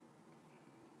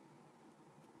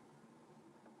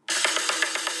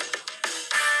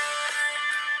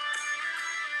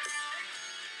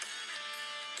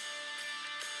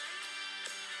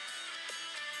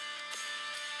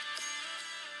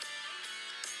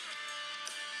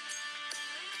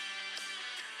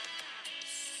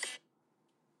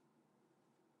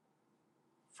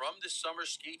the Summer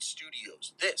Skate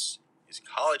Studios, this is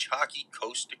College Hockey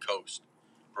Coast to Coast,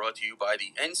 brought to you by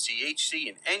the NCHC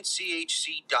and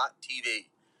NCHC.TV.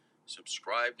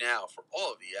 Subscribe now for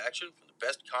all of the action from the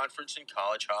best conference in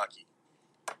college hockey.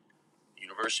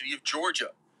 University of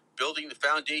Georgia, building the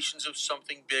foundations of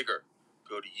something bigger.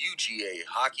 Go to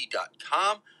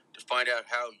UGAHockey.com to find out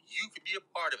how you can be a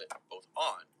part of it, both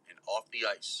on and off the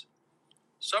ice.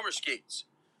 Summer Skates,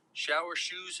 shower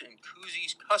shoes and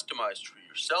koozies customized for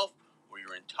yourself or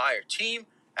your entire team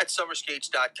at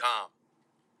summerskates.com.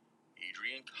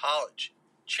 Adrian College,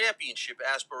 championship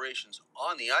aspirations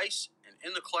on the ice and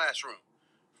in the classroom.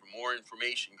 For more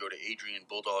information, go to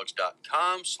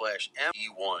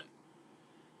adrianbulldogs.com/ME1.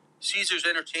 Caesars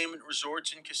Entertainment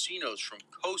Resorts and Casinos from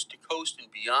coast to coast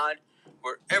and beyond,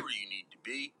 wherever you need to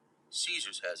be,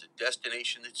 Caesars has a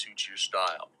destination that suits your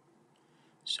style.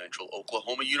 Central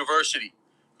Oklahoma University.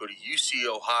 Go to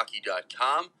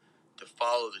UCOHockey.com to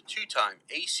follow the two-time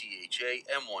ACHA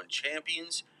M1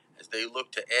 champions as they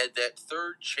look to add that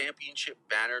third championship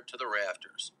banner to the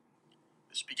rafters.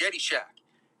 The Spaghetti Shack,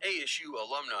 ASU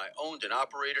alumni owned and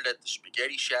operated at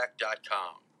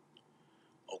thespaghettishack.com.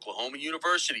 Oklahoma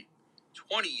University,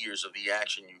 20 years of the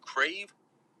action you crave,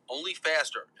 only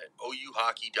faster at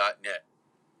OUHockey.net.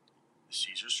 The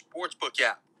Caesars Sportsbook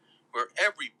app, where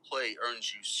every play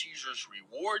earns you Caesars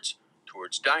rewards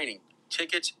towards dining,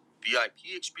 tickets,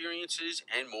 VIP experiences,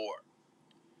 and more.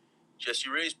 Jessie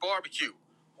Rae's Barbecue,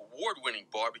 award-winning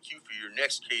barbecue for your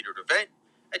next catered event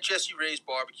at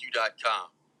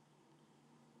jesseraysbarbecue.com.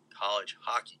 College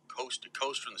Hockey Coast to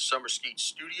Coast from the Summer Skate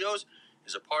Studios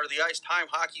is a part of the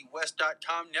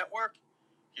IcetimeHockeyWest.com network.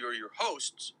 Here are your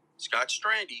hosts, Scott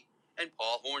Strandy and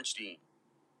Paul Hornstein.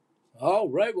 All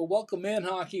right, well, welcome in,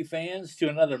 hockey fans, to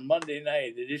another Monday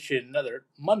night edition, another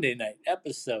Monday night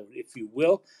episode, if you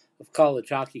will, of College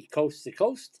Hockey Coast to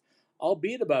Coast,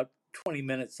 albeit about 20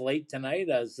 minutes late tonight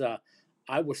as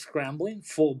I was scrambling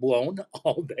full-blown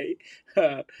all day.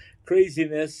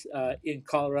 Craziness in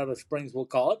Colorado Springs, we'll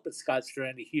call it, but Scott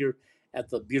Strandy here at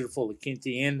the beautiful La Quinta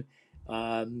Inn,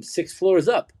 6 floors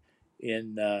up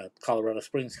in Colorado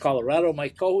Springs, Colorado. My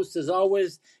co-host, as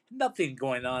always, nothing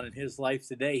going on in his life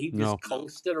today. He just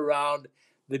coasted around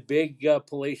the big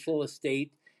palatial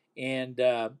estate, and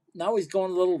now he's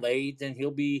going a little late, and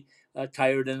he'll be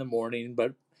tired in the morning,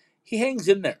 but he hangs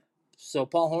in there. So,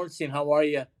 Paul Hornstein, how are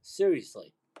you?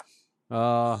 Seriously.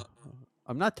 I'm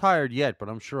not tired yet, but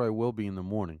I'm sure I will be in the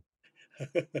morning.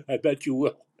 I bet you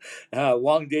will.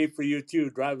 Long day for you,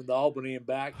 too, driving to Albany and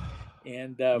back.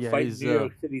 And fighting New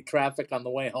York City traffic on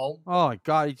the way home. Oh, my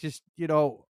God. It just,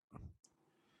 the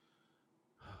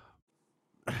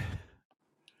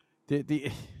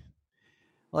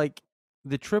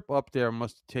trip up there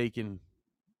must have taken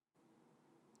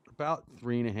about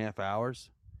 3.5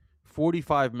 hours.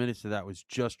 45 minutes of that was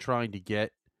just trying to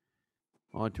get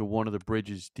onto one of the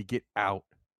bridges to get out.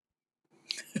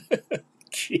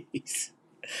 Jeez.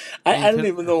 I don't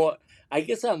even know. I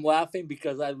guess I'm laughing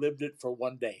because I lived it for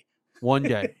one day. One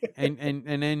day. and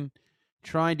then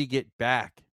trying to get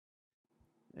back.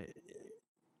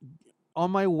 On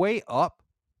my way up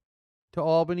to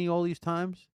Albany all these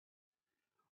times,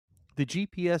 the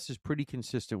GPS is pretty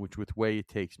consistent with way it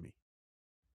takes me.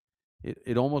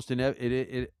 It almost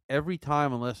every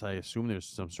time, unless I assume there's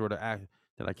some sort of act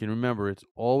that I can remember, it's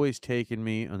always taken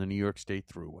me on the New York State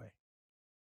Thruway.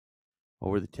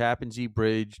 Over the Tappan Zee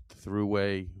Bridge, the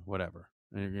Thruway, whatever.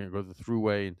 And you're going to go to the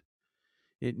Thruway, and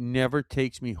it never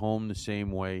takes me home the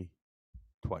same way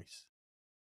twice.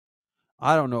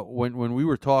 I don't know. When we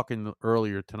were talking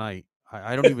earlier tonight,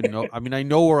 I don't even know. I mean, I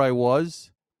know where I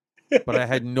was, but I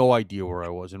had no idea where I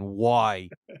was and why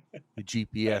the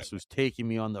GPS was taking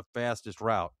me on the fastest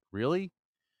route. Really?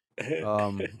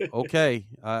 Okay.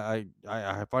 I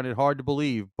find it hard to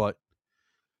believe, but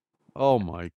oh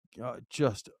my God,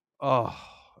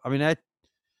 I mean, that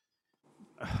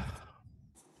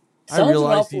sounds an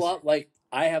awful lot like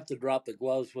I have to drop the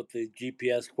gloves with the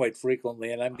GPS quite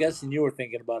frequently, and I'm guessing you were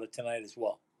thinking about it tonight as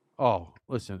well. Oh,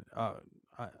 listen,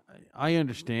 I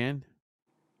understand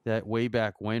that way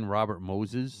back when Robert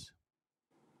Moses,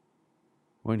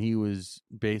 when he was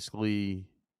basically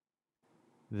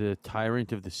the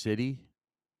tyrant of the city.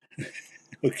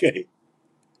 Okay.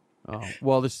 Oh,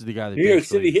 well, this is the guy that New York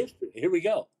City history. Here we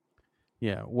go.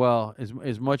 Yeah, well,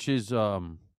 as much as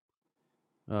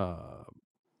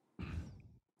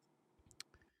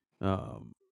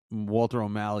Walter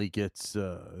O'Malley gets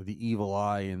the evil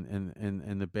eye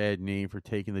and the bad name for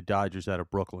taking the Dodgers out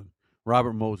of Brooklyn,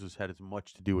 Robert Moses had as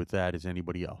much to do with that as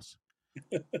anybody else.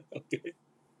 Okay.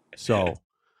 So,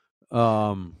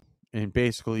 and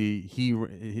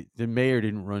basically, the mayor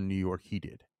didn't run New York; he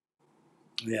did.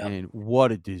 Yeah. And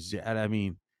what a disaster! I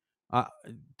mean,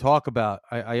 talk about.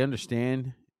 I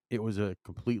understand it was a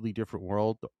completely different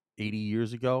world 80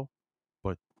 years ago,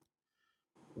 but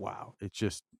wow, it's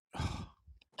just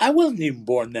I wasn't even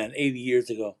born then, 80 years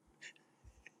ago.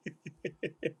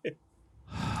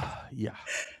 yeah.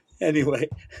 Anyway,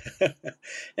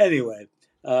 anyway,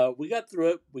 we got through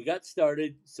it. We got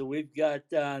started. So we've got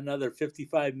another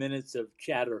 55 minutes of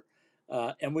chatter.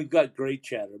 And we've got great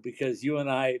chatter because you and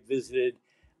I visited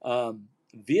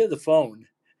via the phone.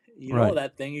 You know Right.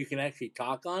 that thing you can actually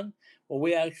talk on? Well,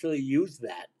 we actually used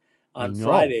that I on know.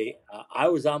 Friday. I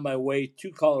was on my way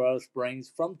to Colorado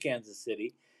Springs from Kansas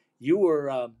City. You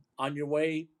were on your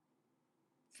way.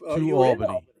 To You were in Albany.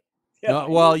 Albany. Yeah, No, you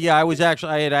were well, yeah,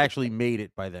 I had actually made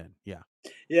it by then. Yeah.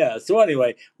 Yeah. So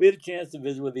anyway, we had a chance to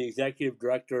visit with the executive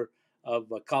director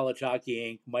of College Hockey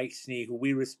Inc., Mike Snee, who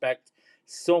we respect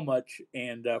so much,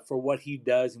 and for what he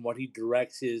does and what he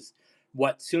directs his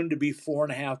what soon to be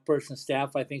 4.5 person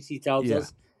staff. I think he tells Yeah.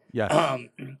 us, Yes.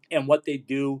 and what they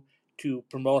do to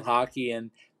promote hockey,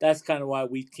 and that's kind of why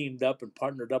we teamed up and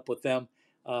partnered up with them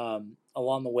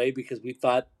along the way because we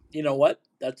thought, you know what,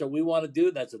 that's what we want to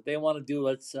do. That's what they want to do.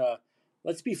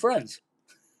 Let's be friends.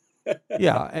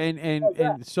 Yeah, and and How's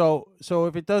that? and so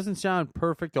if it doesn't sound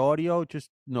perfect audio, just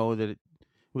know that it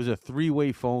was a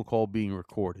three-way phone call being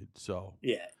recorded. So,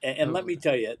 Yeah, and let uh, me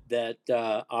tell you that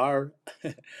our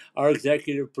our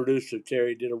executive producer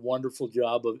Terry did a wonderful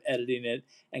job of editing it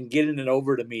and getting it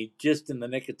over to me just in the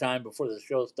nick of time before the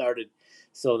show started,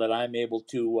 so that I'm able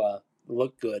to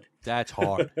look good. that's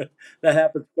hard. That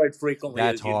happens quite frequently,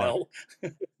 That's as you hard.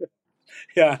 know.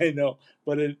 Yeah, I know,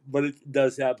 but it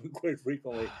does happen quite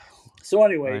frequently. So I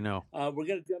anyway, know. we're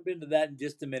gonna jump into that in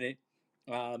just a minute.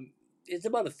 It's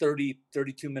about a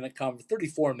 32 minute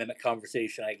 34-minute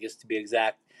conversation, I guess, to be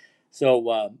exact.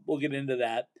 So we'll get into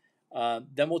that.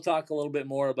 Then we'll talk a little bit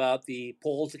more about the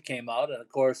polls that came out, and of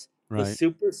course, the Right.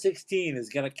 Super 16 is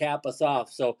going to cap us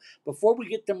off. So before we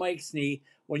get to Mike Snee,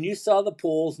 when you saw the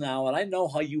polls now, and I know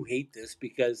how you hate this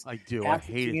because I do. I half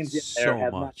the hate it teams in there so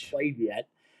have not much. played yet.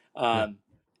 Yeah.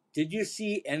 Did you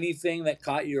see anything that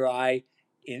caught your eye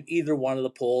in either one of the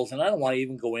polls? And I don't want to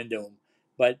even go into them,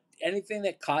 but anything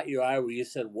that caught your eye where you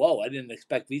said, "Whoa, I didn't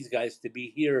expect these guys to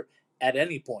be here at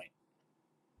any point."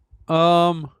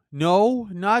 No,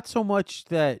 not so much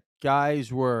that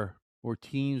guys were or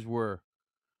teams were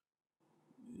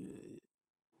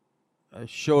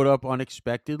showed up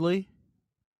unexpectedly,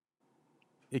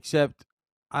 except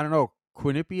I don't know.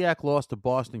 Quinnipiac lost to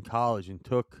Boston College and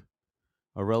took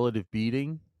a relative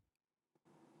beating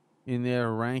in their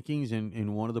rankings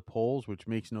in one of the polls, which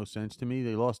makes no sense to me.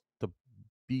 They lost to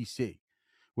BC,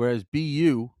 whereas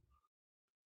BU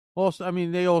also, I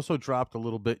mean, they also dropped a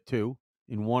little bit too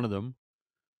in one of them,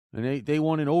 and they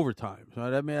won in overtime. So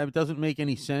that it doesn't make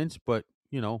any sense, but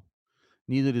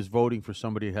neither does voting for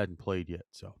somebody who hadn't played yet.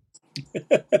 So,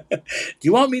 Do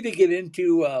you want me to get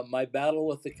into my battle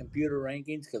with the computer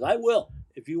rankings? Because I will,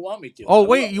 if you want me to. oh I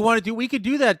wait, will. you want to do? We could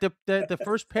do that. The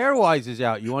first pairwise is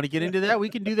out. You want to get into that? We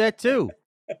can do that too.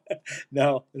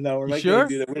 No, we're You not going to sure?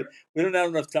 do that. We don't have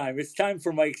enough time. It's time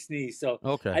for Mike Sneeze. So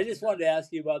Okay. I just wanted to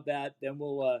ask you about that. Then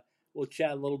we'll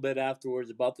chat a little bit afterwards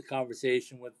about the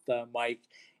conversation with Mike,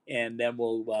 and then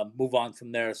we'll move on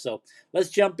from there. So let's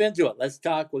jump into it. Let's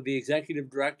talk with the executive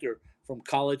director from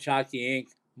College Hockey Inc.,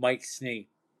 Mike Snee.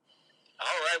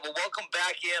 All right, well, welcome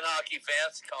back in, hockey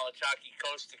fans, to College Hockey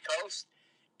Coast to Coast.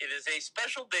 It is a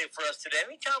special day for us today.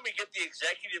 Anytime we get the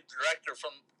executive director from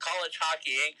College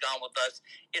Hockey Inc. on with us,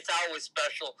 it's always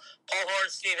special. Paul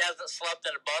Hornstein hasn't slept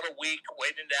in about a week,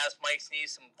 waiting to ask Mike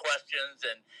Sneeze some questions,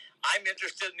 and I'm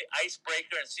interested in the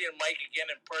icebreaker and seeing Mike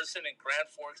again in person in Grand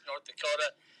Forks, North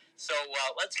Dakota. So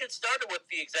let's get started with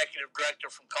the executive director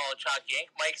from College Hockey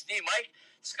Inc., Mike Sneeze. Mike,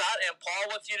 Scott, and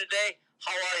Paul with you today.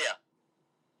 How are you?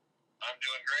 I'm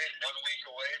doing great. 1 week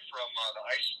away from the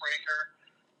icebreaker,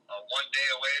 1 day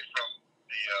away from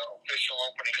the official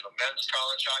opening of the men's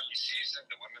college hockey season,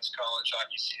 the women's college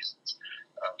hockey seasons.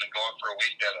 Been going for a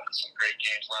week. Had some great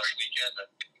games last weekend. A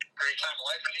great time of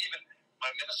life. And even my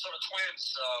Minnesota Twins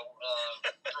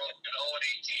broke an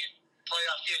 0-18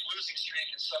 playoff game losing streak,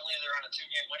 and suddenly they're on a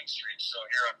 2-game winning streak. So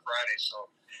here on Friday. So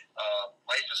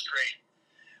life is great.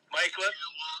 Mike,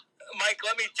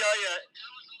 let me tell you,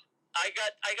 I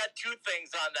got two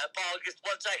things on that, Paul. Just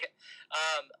 1 second.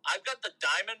 I've got the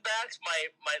Diamondbacks,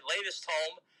 my latest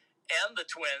home, and the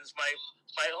Twins, my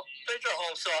future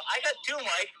home. So I got two,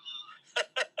 Mike. That's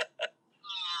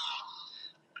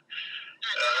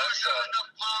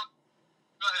enough pop.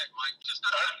 Go ahead, Mike. Just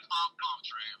not enough pom poms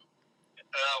for him.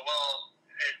 Well,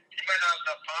 you might not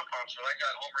enough pom-poms, but I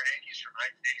got Homer Yankees from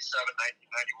 1987,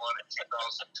 1991, and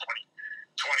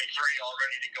 2023 all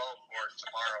ready to go for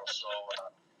tomorrow. So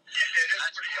it is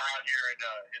pretty odd here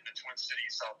in the Twin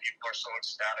Cities how people are so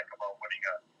ecstatic about winning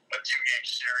a two-game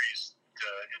series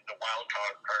in the wild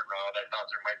card round. I thought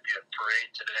there might be a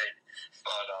parade today,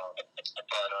 but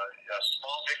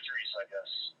small victories, I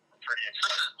guess. I'm pretty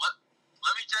excited. Listen,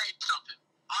 let me tell you something.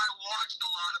 I watched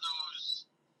a lot of those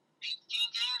 18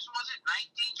 games, was it?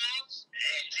 19 games?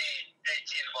 18,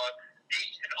 about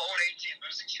 18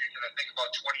 losing streak, and I think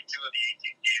about 22 of the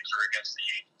 18 games were against the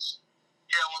Yankees.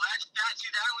 Yeah, well, that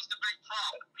was the big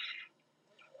problem.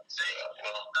 See,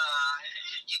 the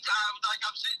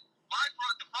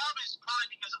problem is probably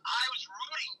because I was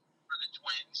rooting for the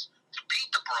Twins to beat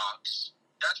the Bronx.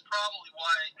 That's probably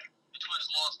why the Twins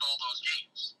lost all those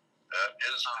games. That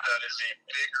is a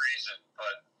big reason,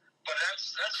 but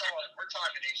that's all. We're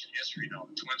talking ancient history now.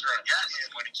 The Twins are on a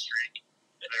 2-game winning streak.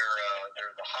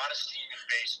 They're the hottest team in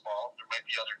baseball. There might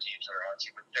be other teams that are hot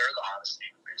too, but they're the hottest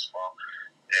team in baseball.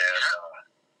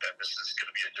 And this is going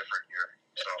to be a different year.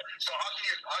 So how can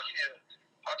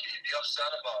you be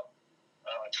upset about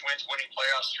Twins winning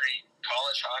playoff streak,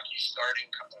 college hockey starting,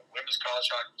 women's college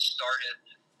hockey started,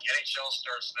 the NHL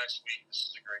starts next week. This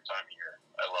is a great time of year.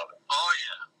 I love it. Oh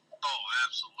yeah. Oh,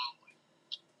 absolutely.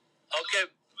 Okay,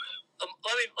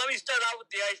 let me start out with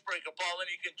the icebreaker, Paul, and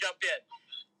you can jump in.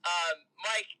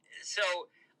 Mike, so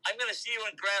I'm going to see you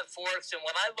in Grand Forks, and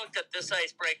when I looked at this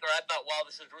icebreaker, I thought, wow,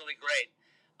 this is really great.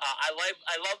 I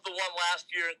love the one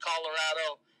last year in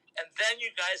Colorado, and then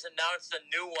you guys announced a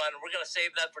new one. We're going to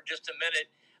save that for just a minute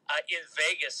in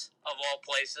Vegas, of all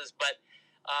places. But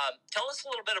tell us a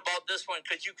little bit about this one,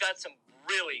 because you've got some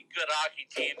really good hockey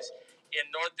teams in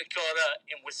North Dakota,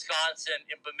 in Wisconsin,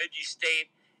 in Bemidji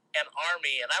State, and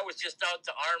Army. And I was just out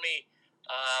to Army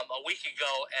a week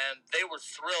ago, and they were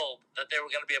thrilled that they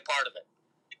were going to be a part of it.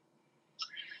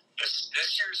 This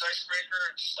year's icebreaker,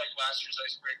 just like last year's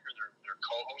icebreaker, they're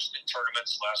co-hosted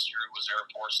tournaments. Last year it was Air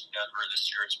Force in Denver. This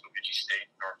year it's Bemidji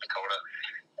State in North Dakota.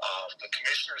 The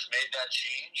commissioners made that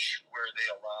change where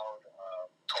they allowed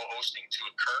co-hosting to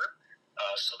occur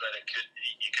so that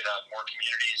you could have more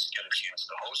communities get a chance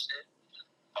to host it.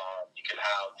 You could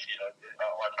have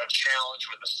a challenge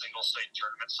with a single site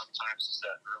tournament sometimes is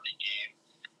that early game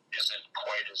isn't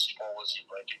quite as full as you'd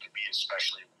like it to be,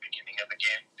 especially at the beginning of the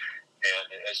game.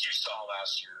 And as you saw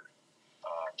last year,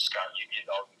 Scott, you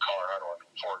out in Colorado,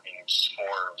 4 games,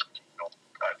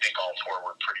 I think all 4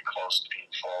 were pretty close to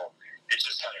being full. It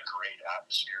just had a great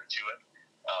atmosphere to it.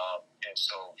 And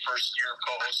so first year of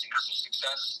co-hosting was a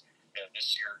success. And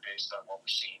this year, based on what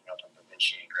we're seeing up in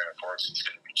Bemidji and Grand Forks, it's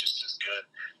going to be just as good.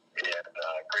 And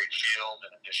great field,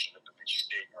 in addition to Bemidji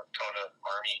State, North Dakota,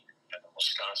 Army, and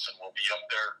Wisconsin will be up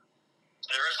there.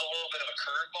 There is a little bit of a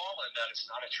curveball in that it's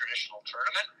not a traditional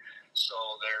tournament. So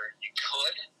you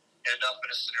could end up in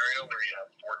a scenario where you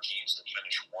have 4 teams that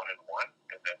finish 1-1,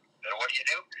 and then what do you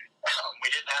do? We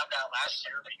didn't have that last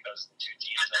year because the 2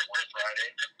 teams that won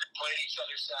Friday played each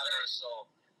other Saturday. So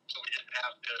we didn't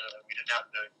have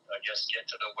to, I guess, get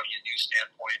to the what do you do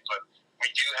standpoint. But we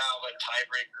do have a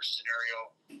tiebreaker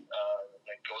scenario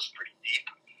that goes pretty deep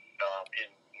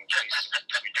in case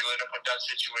we do end up with that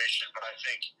situation. But I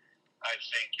think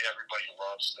everybody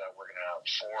loves that we're going to have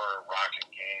 4 rocking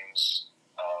games.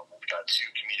 We've got 2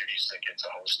 communities that get to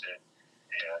host it,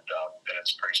 and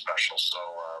it's pretty special. So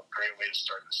great way to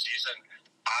start the season.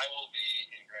 I will be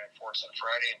in Grand Forks on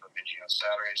Friday and Bemidji on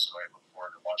Saturday, so I look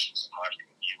forward to watching some hockey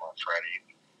with you on Friday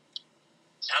evening.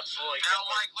 Absolutely. Now,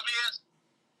 Mike, let me ask.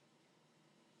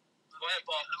 Go ahead,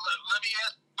 Paul. Let me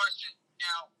ask a question.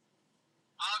 Now,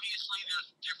 obviously, there's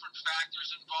different factors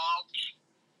involved,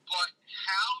 but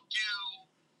how do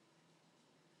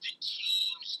the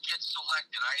teams get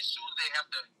selected? I assume they have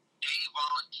to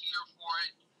volunteer for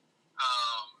it.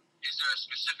 Is there a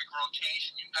specific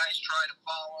rotation you guys try to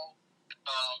follow?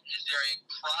 Is there a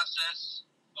process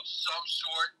of some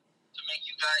sort to make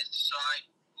you guys decide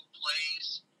who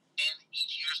plays in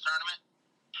each year's tournament?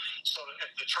 So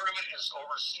the tournament is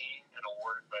overseen and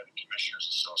awarded by the Commissioners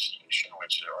Association,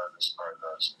 which are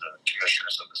the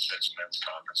commissioners of the 6 men's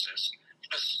conferences.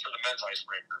 This is for the men's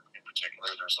icebreaker in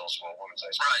particular. There's also a women's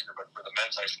icebreaker, but for the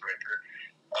men's icebreaker,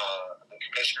 the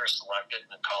commissioner is selected,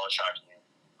 and the college hockey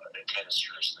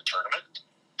administers the tournament.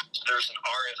 There's an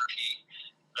RFP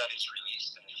that is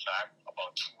released, and in fact,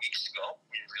 about 2 weeks ago,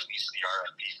 we released the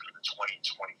RFP for the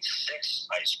 2026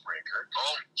 icebreaker.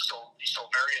 So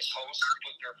various hosts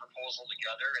put their proposal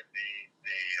together, and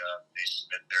they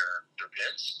submit their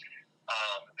bids.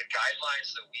 The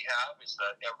guidelines that we have is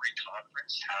that every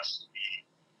conference has to be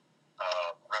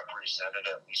represented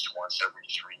at least once every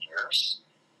 3 years.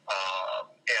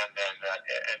 And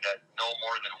that no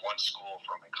more than one school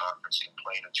from a conference can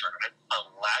play in a tournament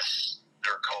unless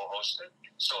they're co-hosted.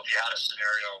 So if you had a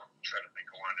scenario, I'm trying to think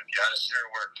of one, if you had a scenario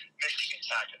where Michigan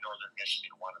Tech and Northern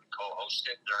Michigan wanted to co-host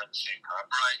it, they're in the same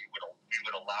conference, we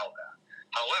would allow that.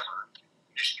 However,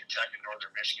 Michigan Tech and Northern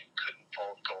Michigan couldn't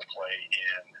both go play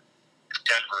in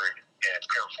Denver and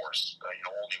Air Force.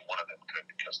 Only one of them could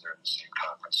because they're in the same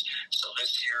conference. So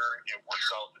this year, it works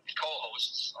out that the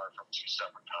co-hosts are from two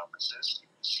separate conferences,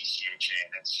 CCHA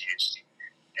and NCHC,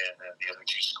 and then the other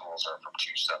two schools are from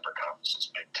two separate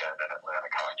conferences, Big Ten and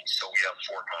Atlantic Hockey. So we have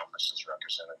 4 conferences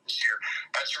represented this year.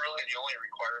 That's really the only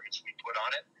requirements we put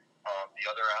on it. The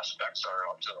other aspects are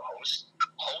up to the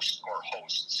host or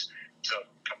hosts to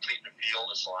complete the field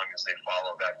as long as they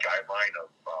follow that guideline of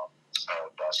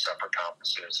separate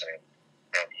conferences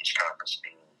and each conference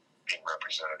being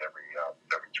represented every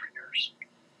 3 years.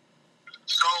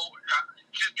 So,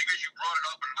 just because you brought it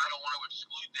up, and I don't want to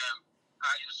exclude them,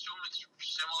 I assume it's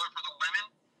similar for the women?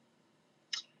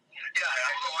 Yeah,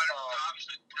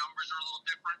 obviously the numbers are a little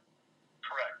different.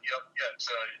 Correct. Yep. Yeah,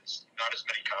 it's not as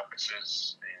many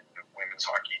conferences in women's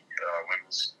hockey,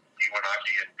 women's D1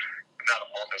 hockey, and not a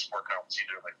multi-sport conference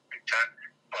either, like Big Ten,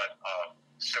 but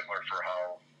similar for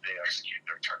how they execute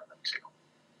their tournament too.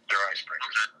 Their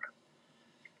icebreakers.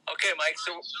 Okay, Mike.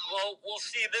 So we'll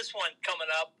see this one coming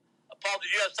up. Paul, did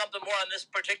you have something more on this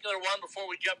particular one before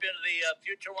we jump into the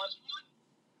future one?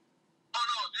 Oh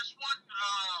no, this one.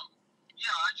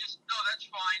 That's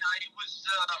fine. I was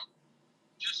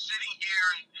just sitting here,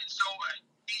 and so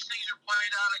these things are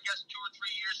played out, I guess, 2 or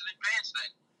 3 years in advance.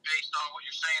 Then, based on what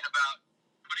you're saying about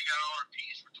putting out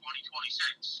RFPs for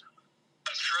 2026.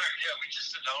 That's correct. Yeah, we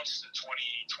just announced the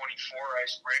 2024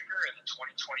 icebreaker, and the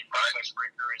 2025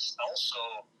 icebreaker is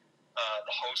also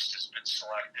the host has been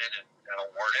selected and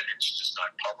awarded. It's just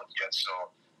not public yet,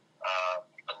 so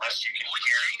unless you can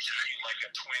guarantee like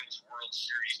a Twins World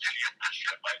Series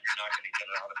championship, you're not going to get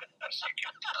it out of it unless you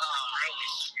can really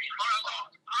sweet. All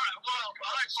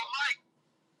right.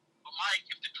 But Mike,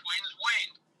 if the Twins win,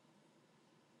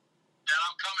 then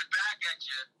I'm coming back at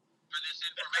you for this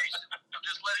information. I'm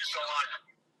just letting you know.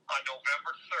 On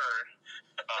November 3rd,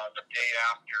 the day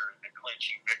after the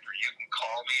clinching victory, you can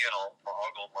call me and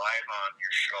I'll go live on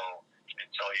your show and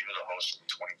tell you who the host of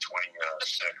the 2025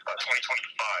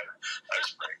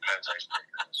 men's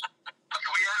icebreaker is.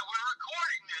 Okay, we're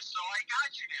recording this, so I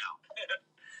got you now.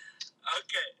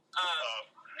 Okay.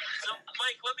 So,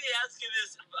 Mike, let me ask you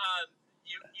this.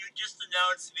 You just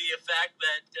announced the fact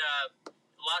that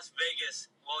Las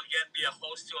Vegas will again be a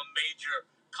host to a major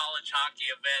college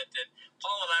hockey event, and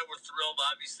Paul and I were thrilled.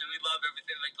 Obviously, we love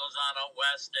everything that goes on out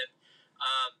west, and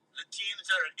the teams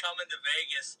that are coming to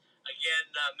Vegas,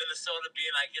 again, Minnesota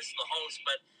being, I guess, the host.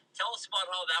 But tell us about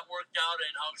how that worked out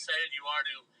and how excited you are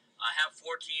to have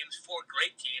 4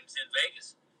 great teams in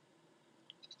Vegas.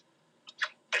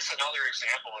 It's another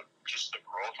example of just the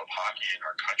growth of hockey in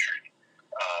our country,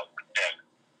 and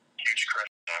huge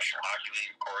credit to the National Hockey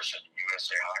League, of course, and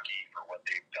USA Hockey for what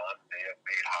they've done. They have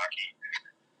made hockey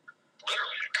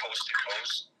literally coast to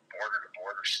coast, border to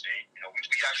border, state.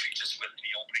 We actually just with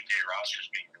the opening day rosters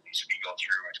being released, we go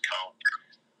through and count,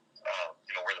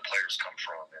 where the players come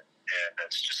from, and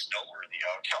that's just noteworthy.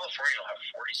 California will have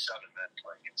 47 men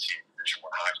playing in Division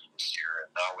I hockey this year, and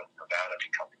now with Nevada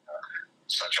becoming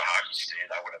such a hockey state,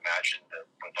 I would imagine that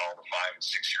with all the 5 and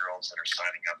 6 year olds that are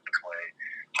signing up to play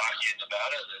hockey in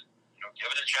Nevada, that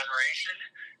give it a generation,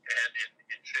 and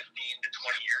in 15 to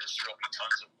 20 years, there will be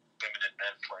tons of women and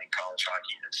men playing college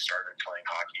hockey that started playing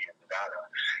hockey in Nevada.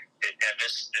 And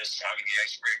this having the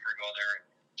icebreaker go there in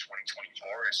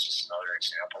 2024 is just another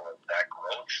example of that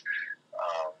growth.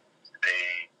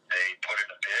 They put in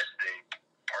a bid. They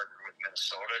partnered with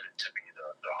Minnesota to be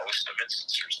the host of it, since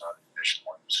there's not a Division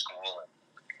I school in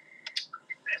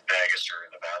Vegas or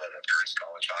in Nevada that plays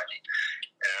college hockey.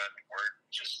 And we're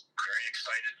just very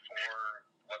excited for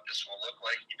what this will look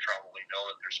like. You probably know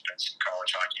that there's been some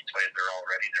college hockey played there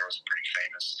already. There was a pretty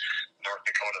famous North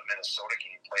Dakota-Minnesota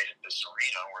game played at this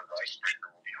arena where the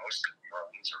icebreaker will be hosted, the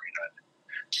Orleans Arena.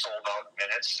 Sold out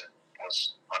minutes and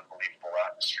was unbelievable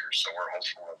atmosphere. So we're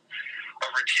hopeful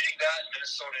of repeating that.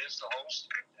 Minnesota is the host,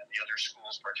 and the other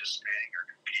schools participating or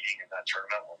competing in that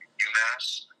tournament will be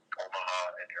UMass, Omaha,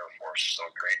 and Air Force. So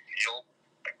a great field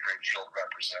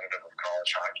representative of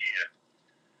college hockey,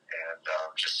 and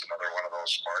just another one of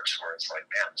those marks where it's like,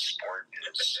 man, the sport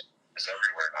is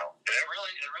everywhere now. And it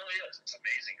really is. It's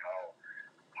amazing how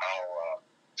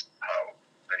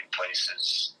many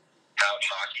places have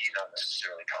hockey, not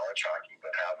necessarily college hockey,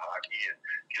 but have hockey. And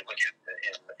if you look at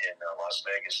in Las Las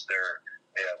Vegas, they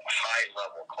have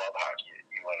high-level club hockey at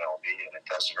UNLV, and it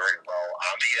does very well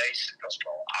on the ice. It does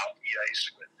well off the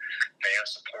ice with fan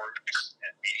support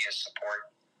and media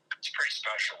support. It's pretty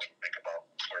special when you think about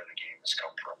where the game has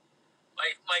come from.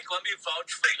 Mike, let me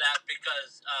vouch for that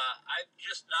because I've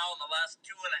just now in the last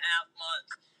 2.5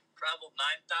 months traveled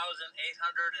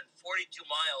 9,842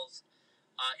 miles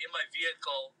in my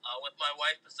vehicle with my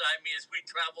wife beside me as we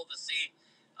travel to see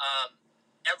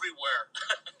everywhere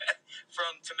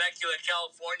from Temecula,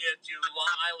 California to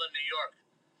Long Island, New York.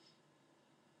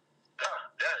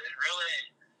 Yeah, it really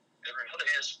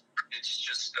is. It's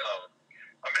just,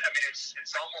 I mean,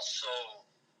 it's almost so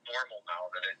normal now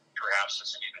that it perhaps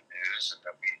isn't even news, and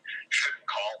that we shouldn't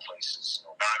call places,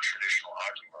 non-traditional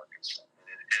hockey markets.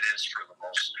 It is for the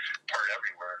most part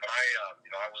everywhere. But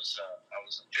I was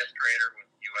a fifth grader when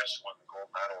the U.S. won the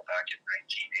gold medal back in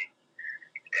 1980,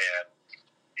 and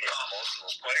most of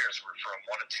those players were from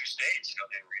one of two states.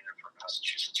 They were either from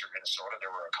Massachusetts or Minnesota.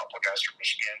 There were a couple of guys from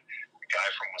Michigan, a guy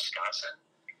from Wisconsin.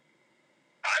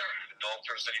 I don't even know if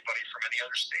there was anybody from any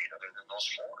other state other than those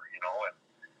four,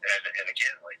 and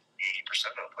again, like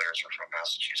 80% of the players were from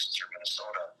Massachusetts or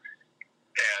Minnesota,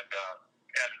 and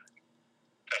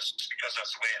that's because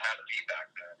that's the way it had to be back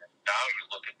then. And now you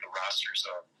look at the rosters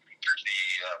of the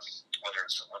whether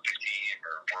it's Olympic team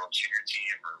or World Junior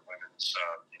team or women's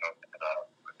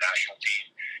national team,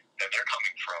 and they're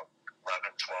coming from 11,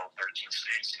 12, 13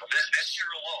 states. This year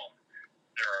alone,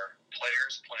 there are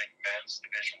players playing men's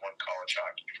Division I college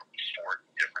hockey from 4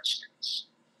 different states.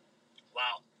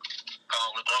 Wow. Oh,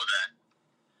 we love that.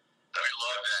 We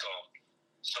love that.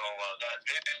 So that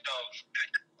vision of,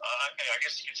 I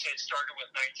guess you could say it started with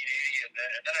 1980, and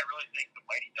then I really think the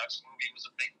Mighty Ducks movie was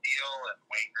a big deal, and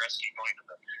Wayne Gretzky going to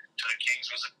the Kings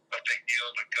was a big deal,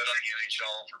 but good on the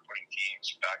NHL for putting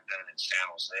teams back then in San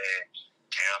Jose,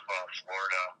 Tampa,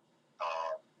 Florida,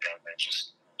 and then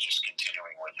just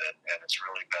continuing with it, and it's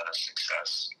really been a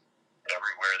success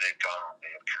everywhere they've gone.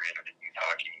 They have created a youth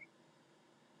hockey.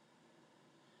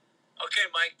 Okay,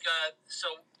 Mike.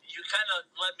 So you kind of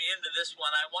led me into this one.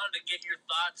 I wanted to get your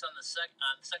thoughts on the second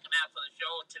half of the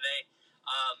show today,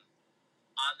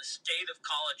 on the state of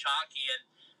college hockey. And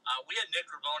we had Nick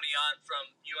Ravoni on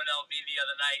from UNLV the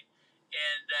other night,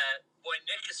 and boy,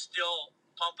 Nick is still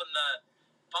pumping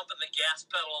the gas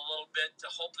pedal a little bit to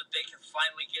hope that they can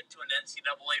finally get to an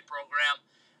NCAA program.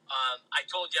 I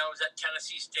told you I was at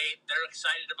Tennessee State. They're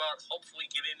excited about hopefully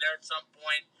getting there at some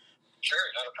point. Sure,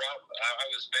 not a problem. I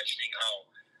was mentioning how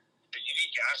the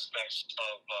unique aspects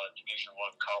of Division I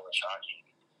college hockey,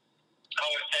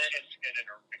 and it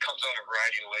comes out in a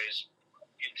variety of ways,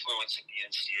 influencing the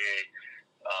NCAA.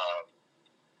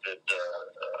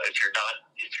 If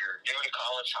you're new to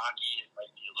college hockey, it might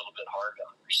be a little bit hard to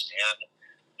understand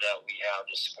that we have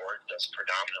this sport that's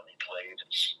predominantly played,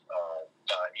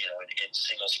 in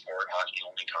single sport hockey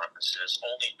only conferences.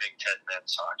 Only Big Ten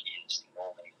men's hockey is the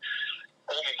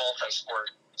only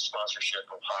multi-sport sponsorship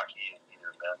of hockey in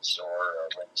either men's or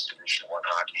women's Division I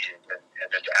hockey, and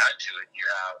then to add to it, you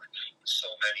have so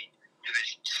many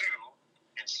Division II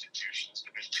institutions,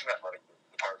 Division II athletic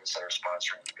departments that are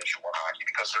sponsoring Division I hockey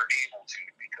because they're able to,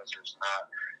 because there's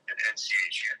not an NCAA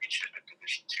championship in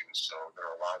Division II, so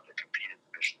they're allowed to compete in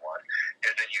Division I.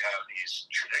 And then you have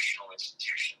these traditional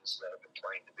institutions that have been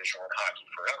playing Division I hockey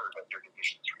forever, but they're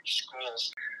Division III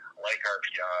schools like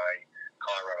RPI,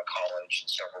 Colorado College, and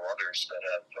several others that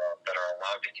are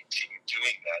allowed to continue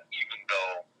doing that, even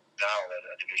though now that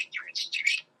a Division III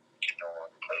institution can no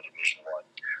longer play Division I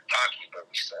hockey, but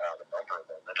we still have a number of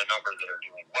them, and a number that are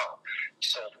doing well.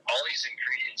 So all these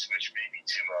ingredients, which maybe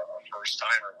to a first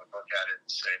timer would look at it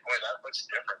and say, boy, that looks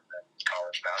different than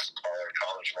college basketball or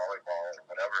college volleyball or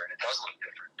whatever, and it does look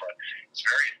different, but it's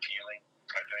very appealing,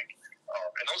 I think.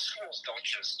 And those schools don't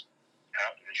just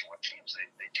have Division I teams;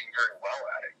 they do very well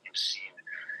at it. You've seen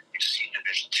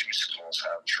Division II schools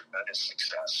have tremendous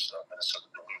success.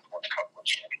 Minnesota Duluth won a couple of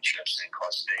championships. St.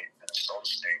 Cloud State, Minnesota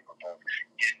State were both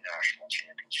in national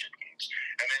championship games.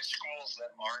 And then schools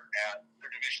that aren't at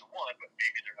their Division I, but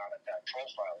maybe they're not at that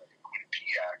profile, like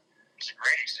Quinnipiac is a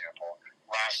great example.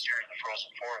 Last year in the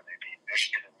Frozen Four, they beat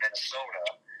Michigan and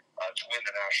Minnesota to win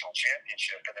the national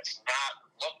championship, and it's not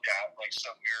looked at like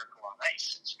some miracle on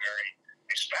ice. It's very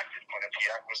expected.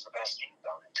 Quinnipiac was the best team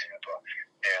down in Tampa,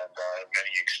 and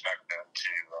many expect them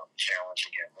to challenge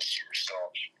again this year. So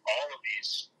all of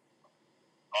these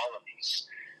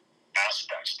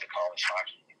aspects to college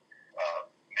hockey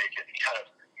make it kind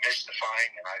of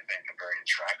mystifying, and I think a very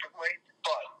attractive way.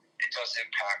 But it does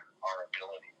impact our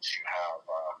ability to have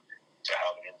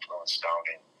an influence down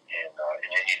in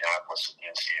Indianapolis in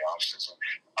the NCAA offseason.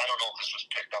 I don't know if this was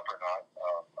picked up or not.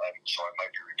 so I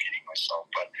might be repeating myself,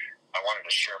 but I wanted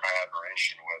to share my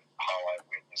admiration with how I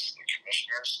witnessed the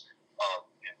commissioners of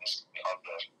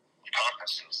the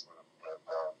conferences,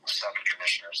 the 7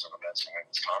 commissioners of the men's and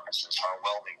women's conferences, how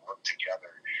well they work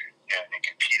together, and they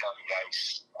compete on the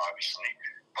ice, obviously,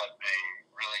 but they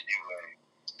really do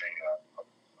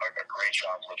a great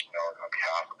job looking out on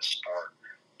behalf of the sport,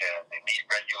 and they meet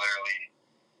regularly,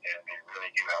 and they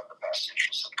really do have the best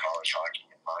interests of college hockey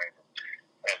in mind.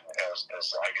 And as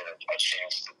I get a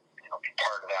chance to be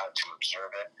part of that, to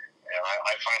observe it, and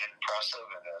I find it impressive.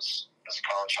 And as a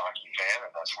college hockey fan,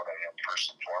 and that's what I am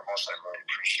first and foremost, I really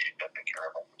appreciate that they care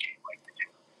about the game like they do.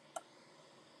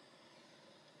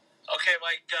 Okay,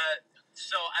 Mike.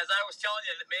 So as I was telling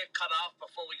you, it may have cut off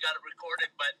before we got it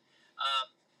recorded, but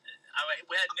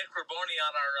we had Nick Riboni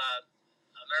on our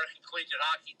American Collegiate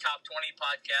Hockey Top 20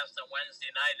 podcast on Wednesday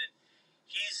night, and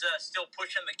he's still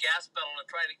pushing the gas pedal to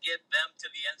try to get them to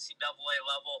the NCAA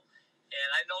level. And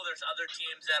I know there's other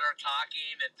teams that are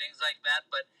talking and things like that,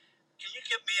 but can you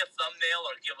give me a thumbnail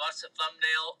or give us a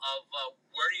thumbnail of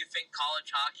where do you think college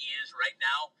hockey is right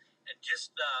now and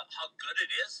just how good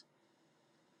it is?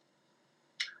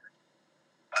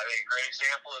 I think a great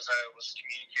example is I was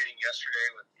communicating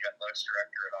yesterday with the athletics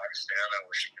director at Augustana,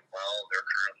 wishing him well. They're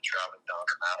currently traveling down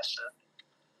to Madison.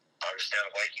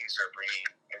 Augustana Vikings are bringing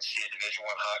NCAA Division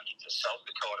I hockey to South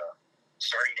Dakota,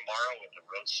 starting tomorrow with the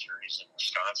road series in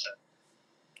Wisconsin.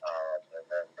 And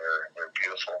then their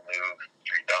beautiful new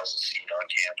 3,000-seat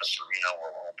on-campus arena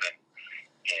will open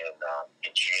in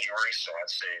January. So I'd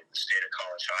say the state of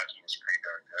college hockey is pretty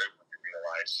darn good when you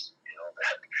realize,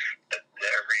 that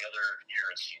every other year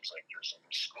it seems like there's a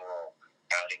new school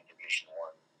adding Division I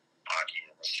hockey,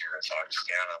 and this year it's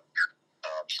Augustana.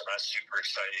 So that's super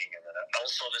exciting. And then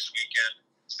also this weekend,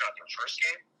 it's not their first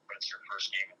game, but it's their first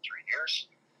game in 3 years.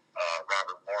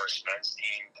 Robert Morris men's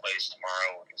team plays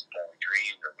tomorrow against Bowling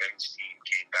Green. Their women's team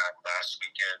came back last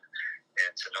weekend,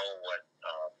 and to know what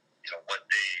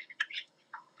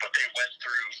they went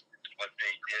through, what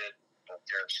they did, both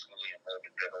Derek Schooley and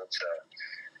Logan Biddle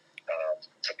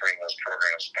to bring those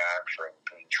programs back from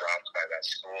being dropped by that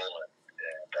school, and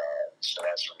so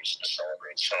that's a reason to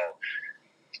celebrate. So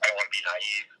I don't want to be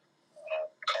naive.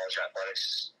 College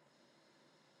athletics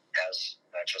has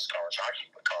not just college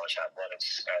hockey, but college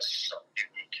athletics has some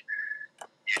unique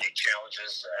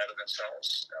challenges ahead of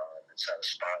themselves. It's at a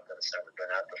spot that it's never been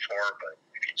at before, but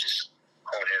if you just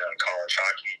hone in on college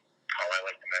hockey, how I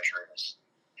like to measure it is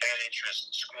fan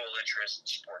interest, school interest,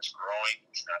 sports growing,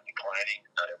 it's not declining.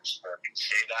 Not every sport can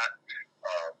say that.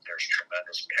 There's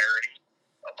tremendous parity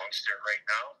amongst it right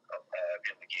now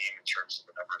in the game in terms of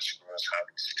the number of schools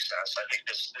having success. I think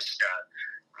this stat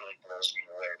really blows me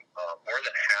away. More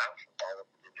than half of all of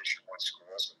the Division I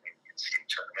schools in the NCAA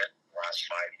tournament in the last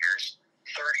 5 years,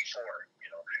 34.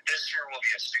 This year we'll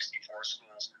be at 64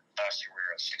 schools. Last year we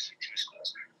were at 62 schools.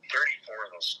 34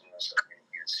 of those schools have made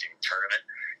the NCAA tournament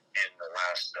in the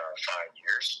last 5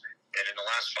 years. And in the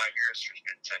last 5 years, there's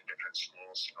been 10 different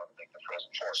schools to make the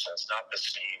Frozen Four. So it's not the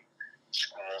same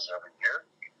schools every year.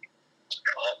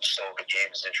 So the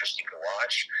game is interesting to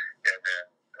watch. And then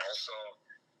also,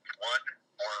 more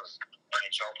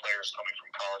NHL players coming from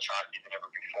college hockey than ever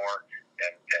before,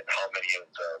 and how many of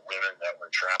the women that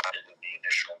were drafted in the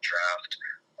initial draft,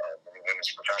 the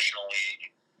Women's Professional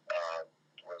League,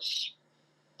 was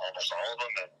almost all of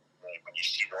them. And when you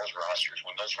see those rosters,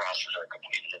 when those rosters are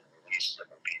completed and released, there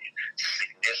will be a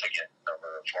significant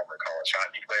number of former college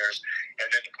hockey players. And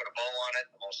then to put a bow on it,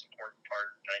 the most important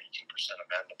part, 92% of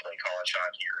men that play college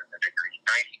hockey are in their degree.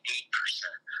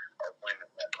 98% of women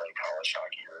that play college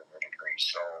hockey are in their degree.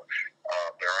 So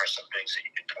there are some things that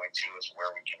you can point to as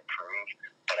where we can improve.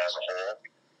 But as a whole,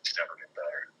 it's never been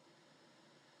better.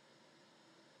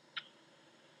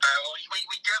 Well,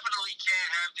 we definitely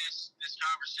can't have this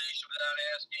conversation without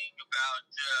asking about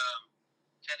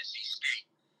Tennessee State.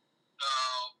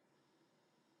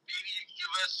 Maybe you can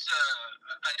give us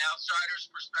an outsider's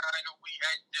perspective. I know we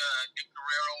had Nick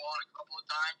Guerrero on a couple of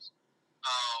times,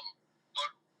 but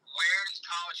where does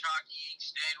college hockey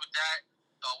stand with that?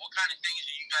 What kind of things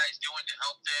are you guys doing to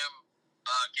help them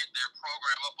get their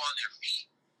program up on their feet,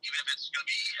 even if it's going to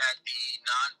be at the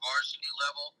non-varsity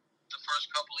level the first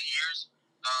couple of years?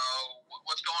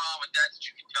 What's going on with that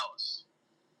you can tell us?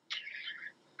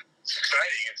 It's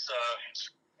exciting.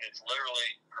 It's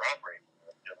literally groundbreaking.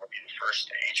 It will be the first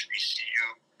HBCU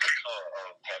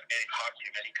have any hockey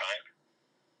of any kind.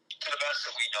 To the best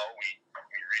that we know, we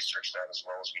researched that as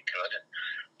well as we could, and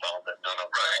found that none of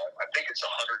I think it's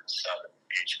 107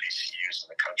 HBCUs in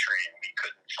the country, and we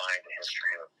couldn't find a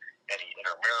history of any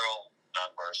intramural,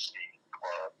 non-varsity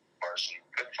club varsity. We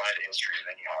couldn't find a history of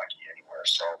any hockey anywhere.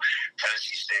 So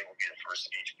Tennessee State will be the first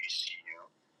HBCU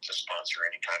to sponsor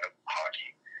any kind of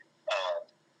hockey.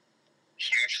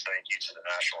 Huge thank you to the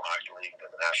National Hockey League and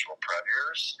the National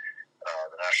Predators.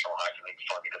 The National Hockey League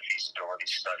funded a feasibility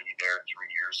study there 3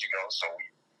 years ago. So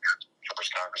our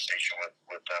first conversation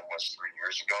with them was 3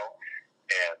 years ago.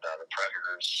 And the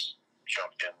Predators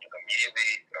jumped in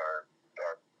immediately, or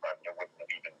it wouldn't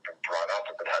have even been brought up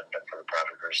if it hadn't been for the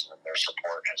Predators, and their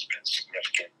support has been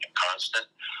significant and constant.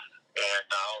 And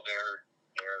now they're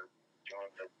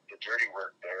doing the dirty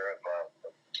work there of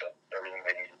everything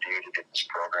they need to do to get this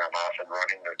program off and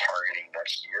running. They're targeting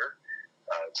next year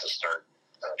to start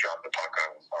drop the puck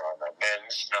on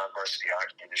men's non-varsity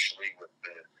hockey initially, with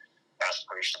the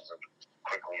aspirations of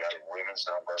quickly adding women's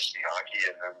non-varsity hockey,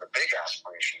 and then the big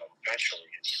aspiration of eventually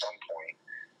at some point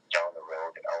down the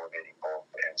road elevating both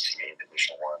the NCAA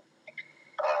Division One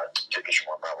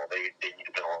level. They need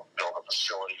to build a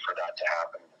facility for that to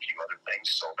happen, and a few other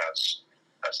things. So that's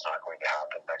not going to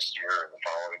happen next year or the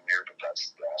following year, but that's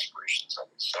the aspirations of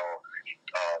it. So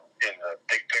in the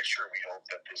big picture, we hope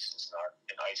that this is not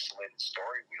an isolated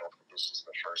story. We hope that this is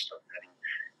the first of many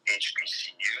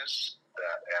HBCUs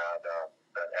that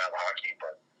add hockey,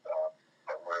 but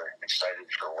we're excited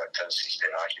for what Tennessee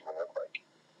State hockey will look like.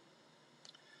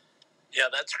 Yeah,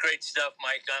 that's great stuff,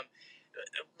 Mike.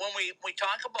 When we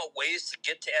talk about ways to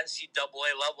get to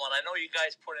NCAA level, and I know you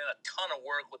guys put in a ton of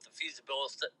work with the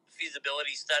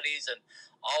feasibility studies and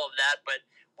all of that, but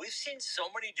we've seen so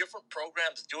many different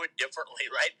programs do it differently,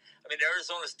 right? I mean,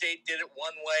 Arizona State did it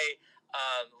one way,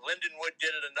 Lindenwood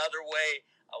did it another way,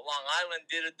 Long Island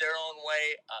did it their own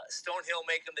way, Stonehill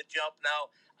making the jump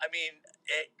now. I mean,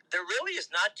 there really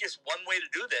is not just one way to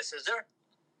do this, is there?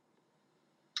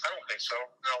 I don't think so.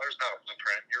 No, there's not a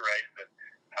blueprint. You're right that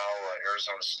how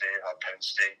Arizona State, how Penn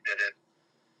State did it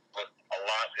looked a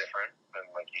lot different than,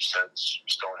 like you said,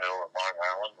 Stonehill and Long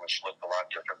Island, which looked a lot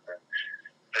different than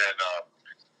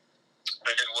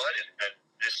Lindenwood. And then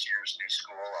this year's new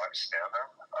school, Augustana,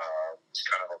 is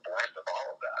kind of a blend of all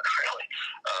of that, really.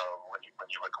 When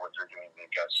you look at what they're doing,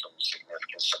 they've got some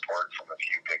significant support from a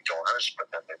few big donors, but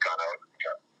then they've gone out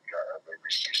and they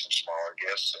received some smaller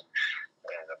gifts and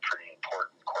a pretty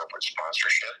important corporate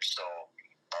sponsorship. So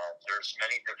there's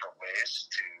many different ways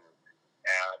to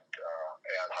add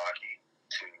hockey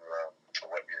to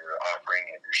what you're offering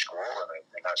in your school,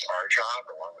 and that's our job,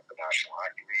 along with the National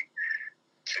Hockey League,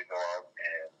 to go out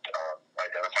and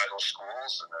identify those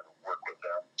schools and then work with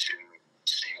them to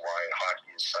see why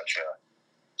hockey is such a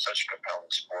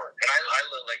compelling sport. And I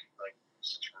like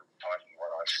since we're talking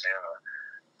about Augustana,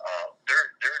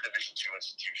 they're a Division II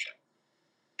institution.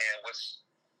 And what's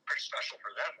pretty special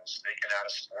for them is they can add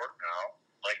a sport now,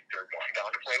 like they're going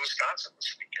down to play Wisconsin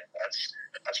this weekend.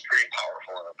 That's pretty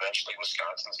powerful, and eventually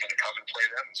Wisconsin's going to come and play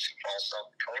them in Sioux Falls,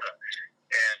 South Dakota.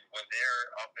 And when they're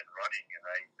up and running, and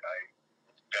I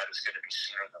bet it's going to be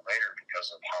sooner than later because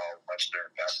of how much they're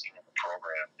investing in the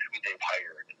program, who they've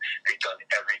hired, and they've done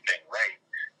everything right.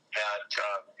 That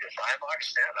if I'm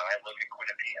Augustana, I look at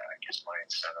Quinnipiac as my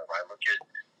incentive. I look at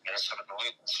Minnesota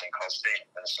Duluth, St. Cloud State,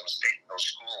 Minnesota State, and those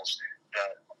schools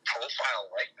that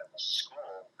profile like them as a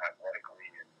school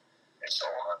athletically and so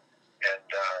on. And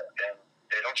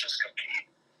they don't just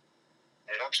compete.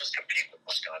 They don't just compete with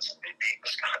Wisconsin. They beat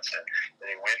Wisconsin.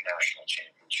 They win national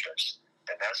championships.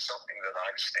 And that's something that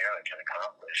Augustana can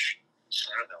accomplish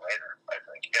sooner than later, I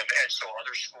think. And so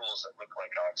other schools that look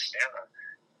like Augustana,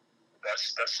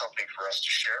 that's something for us to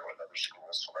share with other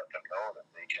schools, to let them know that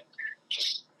they can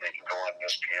go on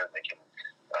ESPN, they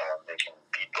can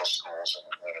beat those schools and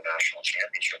win a national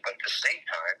championship. But at the same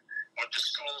time, with the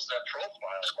schools that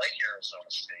profile, like Arizona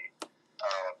State,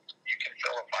 you can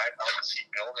fill a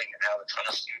 5,000-seat building and have a ton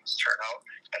of students turn out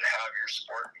and have your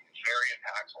sport be very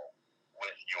impactful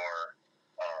with your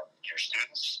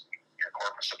students, your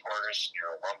corporate supporters,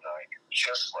 your alumni,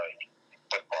 just like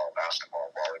football,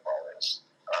 basketball, volleyball is.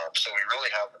 So we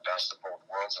really have the best of both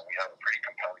worlds, and we have a pretty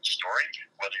compelling story,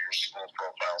 whether your school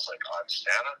profiles like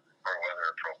Augustana or whether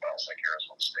it profiles like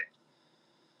Arizona State.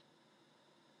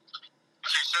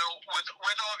 Okay, so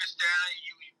with Augustana,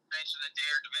 you mentioned that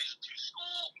they're a Division II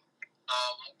school,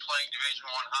 playing Division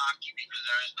I hockey because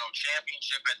there is no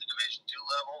championship at the Division II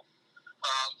level.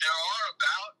 There are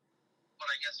about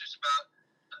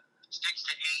 6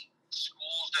 to 8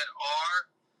 schools that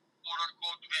are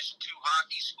quote-unquote Division II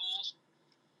hockey schools.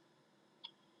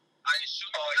 I assume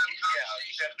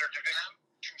they're Division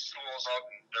II schools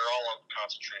they're all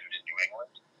concentrated in New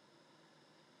England.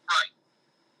 Right.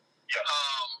 Yeah.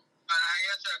 And I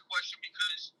asked that question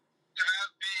because there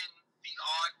have been the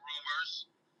odd rumors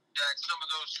that some of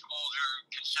those schools are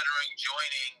considering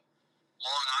joining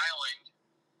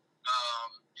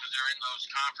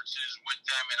conferences with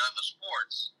them in other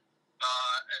sports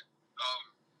of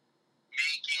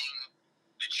making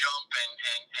the jump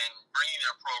and bringing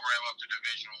their program up to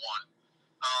Division One.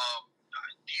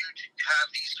 Do you have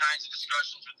these kinds of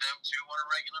discussions with them too on a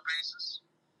regular basis?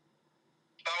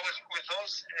 With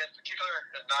those in particular,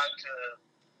 not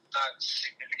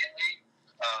significantly.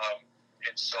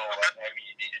 And so, I mean,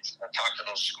 you need to talk to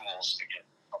those schools to get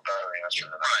a better answer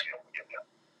than I feel to give you.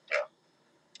 Yeah.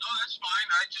 No, that's fine.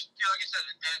 I just, like I said,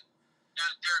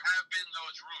 there have been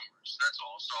those rumors. That's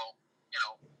all. So,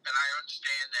 and I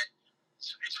understand that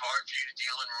it's hard for you to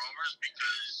deal in rumors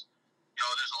because,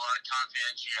 there's a lot of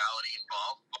confidentiality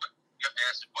involved, but you have to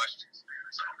ask the questions.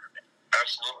 So,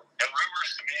 absolutely. And rumors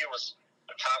to me was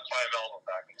the top 5 album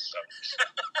back in the 70s.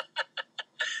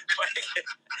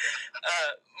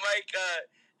 Mike,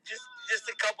 just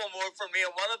a couple more for me.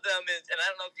 And one of them is, and I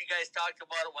don't know if you guys talked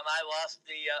about it when I lost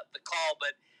the call,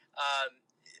 but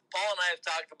Paul and I have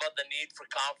talked about the need for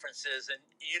conferences, and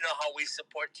you know how we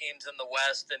support teams in the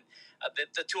West, and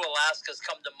the two Alaskas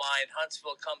come to mind.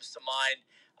 Huntsville comes to mind.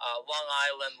 Long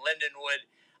Island, Lindenwood.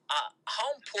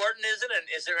 How important is it, and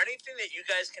is there anything that you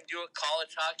guys can do at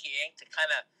College Hockey Inc. to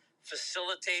kind of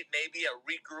facilitate maybe a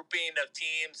regrouping of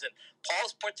teams? And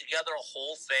Paul's put together a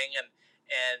whole thing, and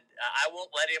I won't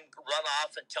let him run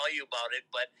off and tell you about it,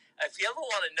 but if you ever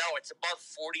want to know, it's about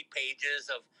 40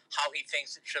 pages of how he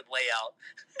thinks it should lay out.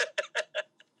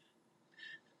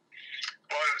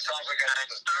 Well, it sounds like I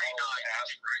have to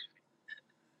ask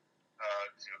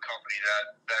to accompany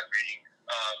that reading.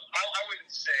 I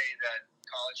wouldn't say that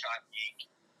College Hockey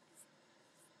Inc.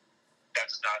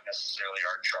 That's not necessarily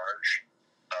our charge.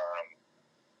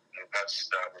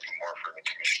 That would be more for the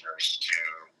commissioners to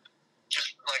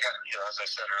just like as I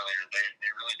said earlier,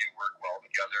 they really do work well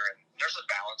together, and there's a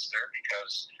balance there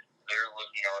because they're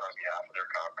looking out on behalf of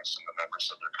their conference and the members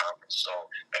of their conference. So,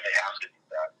 and they have to do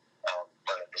that,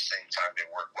 but at the same time, they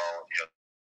work well with the other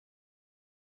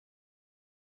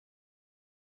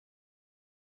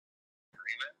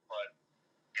agreement. But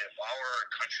if our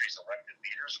country's elected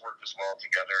leaders work as well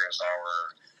together as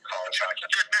our college hockey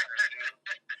commissioners do,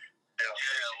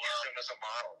 use them as a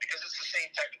model, because it's the same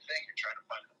type of thing. You're trying to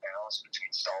find the balance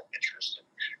between self-interest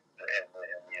and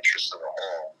the interest of the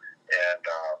whole. And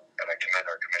I commend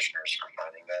our commissioners for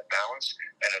finding that balance.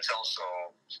 And it's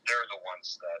also, they're the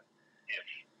ones that, if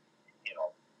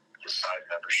decide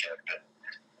membership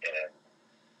and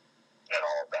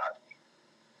all of that.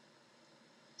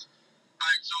 All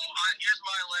right, so here's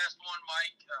my last one,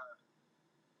 Mike.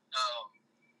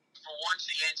 For once,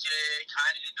 the NCAA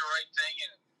kind of did the right thing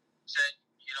and said,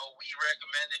 we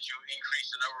recommend that you increase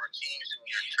the number of teams in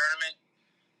your tournament.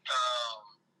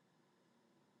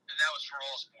 And that was for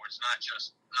all sports, not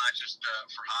just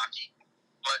for hockey.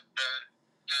 But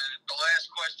the last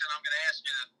question I'm going to ask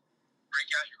you to break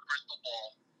out your crystal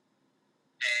ball.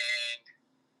 And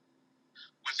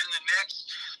within the next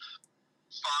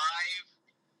 5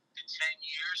 to 10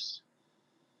 years,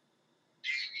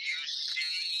 do you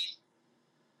see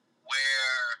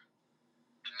where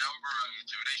the number of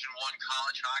Division I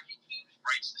college hockey teams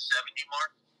breaks the 70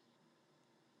 mark?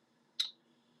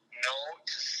 No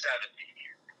to 70.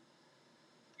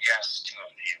 Yes to a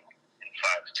few in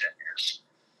 5 to 10 years.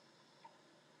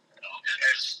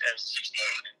 As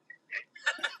 68.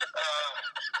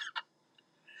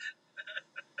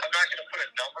 I'm not going to put a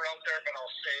number out there, but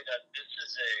I'll say that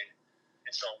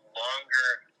it's a longer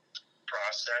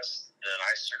process than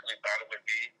I certainly thought it would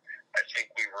be. I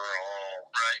think we were all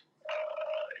right.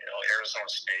 Arizona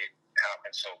State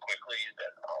happened so quickly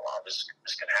that this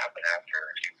can happen after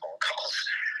a few phone calls,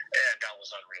 and that was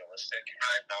unrealistic.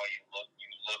 And now you look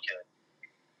at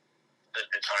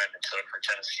the time it took for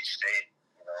Tennessee State,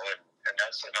 and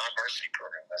that's a non-varsity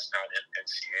program. That's not an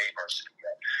NCAA varsity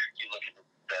yet. You look at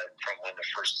that from when the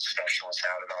first discussion was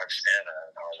had at Augustana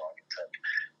and how long it took.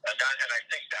 And I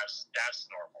think that's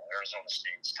normal. Arizona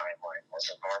State's timeline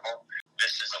wasn't normal.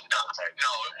 This is a multi.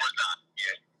 No, it was not.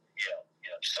 Yeah.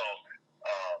 So,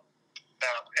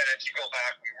 now, and if you go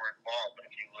back, we were involved, but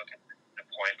if you look at the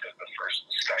point of the first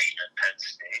discussion at Penn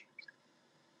State,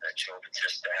 that Joe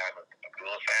Batista had with the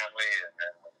Pagula family, and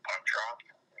then when the puck dropped,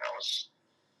 that was,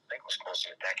 I think it was close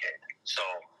to a decade. So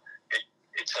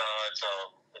it's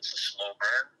a slow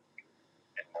burn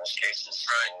in most cases.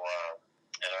 Right. So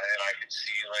and I could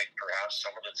see perhaps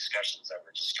some of the discussions that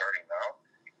we're just starting now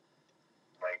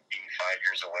might be 5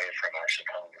 years away from actually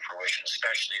coming to fruition,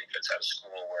 especially if it's at a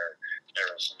school where there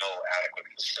is no adequate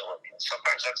facility. And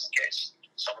sometimes that's the case.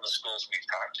 Some of the schools we've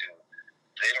talked to,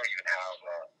 they don't even have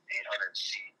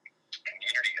 800-seat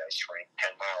community ice rink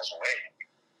 10 miles away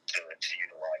to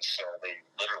utilize. So they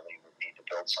literally would need to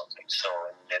build something. So,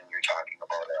 and then you're talking about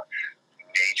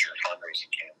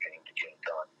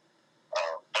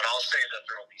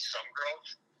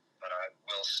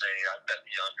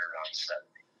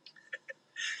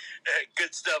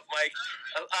Mike.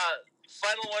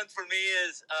 Final one for me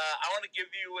is I want to give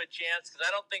you a chance because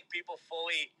I don't think people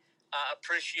fully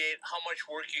appreciate how much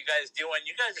work you guys do, and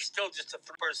you guys are still just a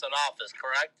three-person office,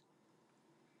 correct?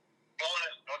 Well,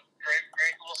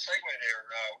 great little segment here.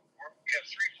 We have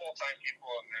 3 full-time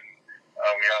people, and then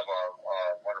we have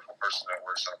a wonderful person that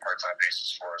works on a part-time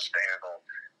basis for us to handle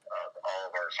all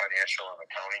of our financial and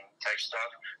accounting type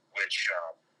stuff, which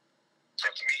so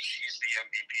to me, she's the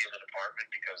MVP of the department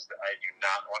because I do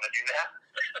not want to do that,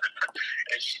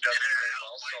 and she does it very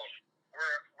well. So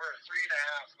we're a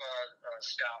 3.5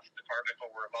 staff department, but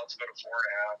we're about to go to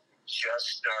 4.5.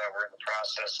 We're in the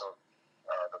process of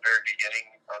the very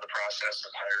beginning of the process of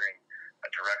hiring a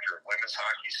director of women's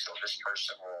hockey. So this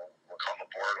person will come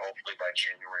aboard hopefully by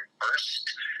January 1st,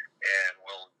 and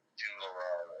we'll do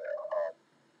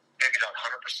maybe not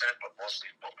 100%, but mostly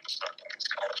focused on women's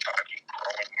college hockey,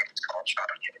 growing women's college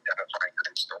hockey, identifying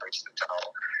great stories to tell,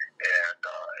 and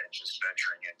just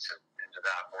venturing into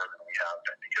that more than we have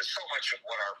been. Because so much of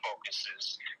what our focus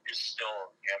is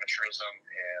still amateurism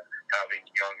and having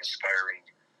young, aspiring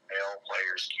male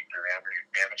players keep their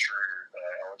amateur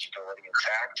eligibility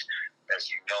intact. As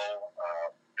you know,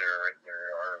 there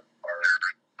are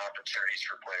opportunities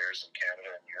for players in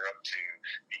Canada and Europe to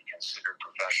be considered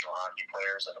professional hockey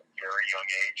players at a very young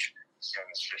age, as young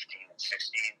as 15 and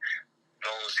 16.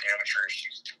 Those amateur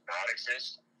issues do not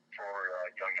exist for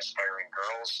young aspiring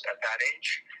girls at that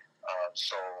age.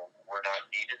 So we're not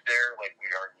needed there like we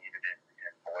are needed in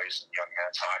boys and young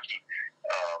men's hockey.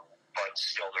 But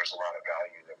still, there's a lot of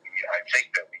value that I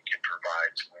think that we can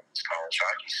provide to women's college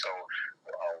hockey. So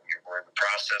we're in the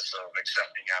process of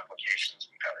accepting applications.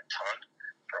 We've had a ton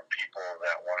from people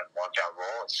that want that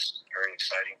role. It's very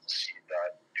exciting to see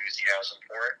that enthusiasm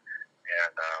for it.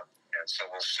 And so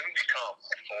we'll soon become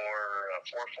four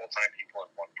full-time people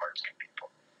and one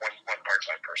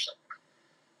part-time person.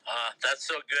 That's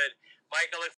so good.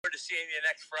 Mike, I look forward to seeing you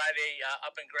next Friday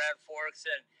up in Grand Forks,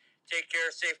 and take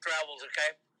care. Safe travels,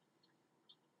 okay?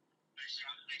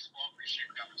 Thanks, Paul.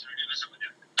 Appreciate the opportunity to visit with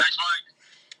you. Thanks, Mike.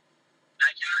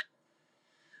 Thank you.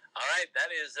 All right,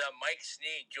 that is Mike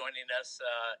Sneed joining us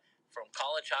from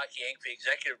College Hockey Inc., the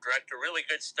executive director. Really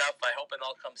good stuff. I hope it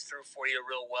all comes through for you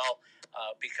real well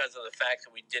because of the fact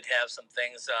that we did have some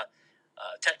things,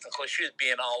 technical issues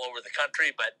being all over the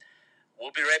country, but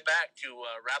we'll be right back to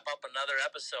wrap up another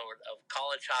episode of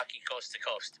College Hockey Coast to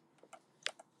Coast.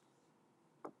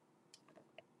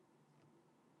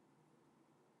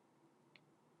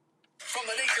 From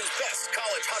the nation's best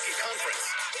college hockey conference.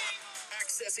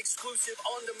 Access exclusive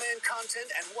on-demand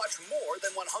content and watch more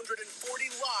than 140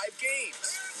 live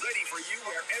games. Ready for you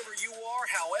wherever you are,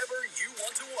 however you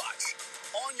want to watch.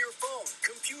 On your phone,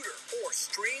 computer, or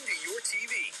stream to your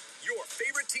TV. Your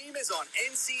favorite team is on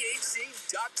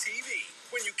NCHC.TV.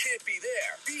 When you can't be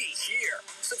there, be here.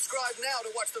 Subscribe now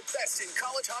to watch the best in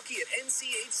college hockey at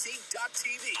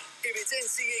NCHC.TV. If it's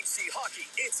NCHC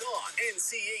hockey, it's on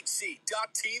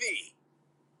NCHC.TV.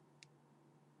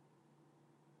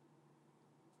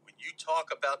 You talk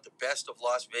about the best of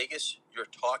Las Vegas, you're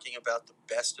talking about the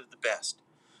best of the best.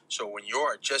 So when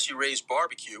you're at Jessie Rae's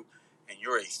Barbecue and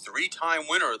you're a 3-time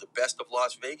winner of the Best of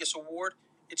Las Vegas award,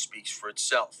 it speaks for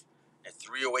itself. At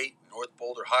 308 North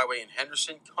Boulder Highway in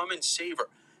Henderson, come and savor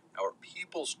our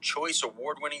People's Choice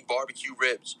Award-winning barbecue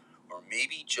ribs, or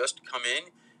maybe just come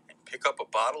in and pick up a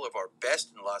bottle of our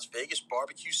best in Las Vegas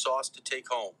barbecue sauce to take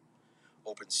home.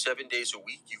 Open 7 days a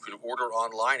week. You can order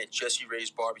online at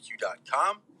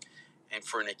JessieRaysBarbecue.com. And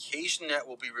for an occasion that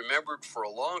will be remembered for a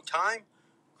long time,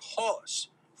 call us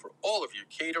for all of your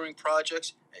catering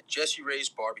projects at Jessie Rae's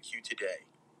Barbecue today.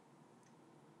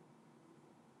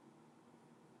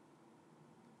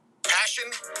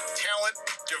 Passion, talent,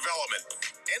 development.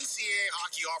 NCAA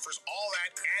hockey offers all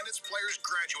that, and its players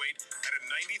graduate at a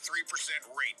 93%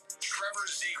 rate. Trevor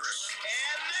Zegras.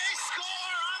 And they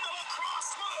score on the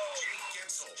lacrosse move. Jake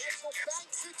Gensel. Gensel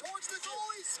banks it towards the goal.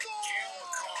 He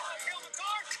scores. Cale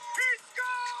Makar. He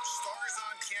scores. Stars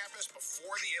on campus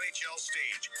before the NHL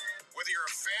stage. Whether you're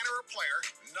a fan or a player,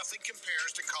 nothing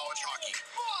compares to college hockey.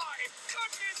 My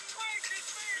goodness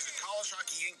gracious me. Visit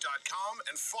collegehockeyinc.com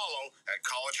and follow at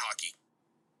College Hockey.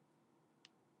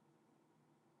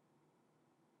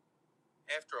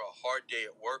 After a hard day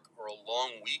at work or a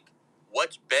long week,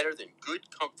 what's better than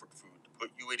good comfort food to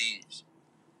put you at ease?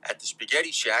 At the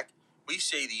Spaghetti Shack, we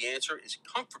say the answer is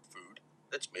comfort food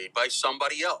that's made by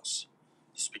somebody else.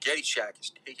 The Spaghetti Shack has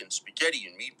taken spaghetti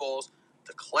and meatballs,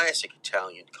 the classic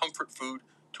Italian comfort food,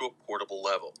 to a portable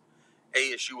level.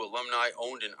 ASU alumni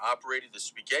owned and operated, the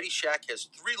Spaghetti Shack has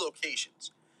 3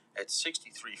 locations at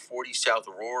 6340 South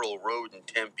Rural Road in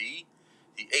Tempe,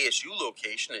 the ASU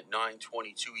location at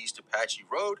 922 East Apache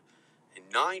Road and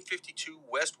 952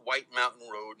 West White Mountain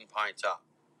Road in Pine Top.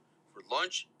 For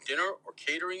lunch, dinner, or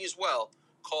catering as well,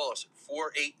 call us at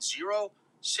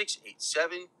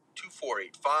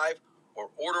 480-687-2485 or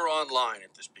order online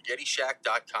at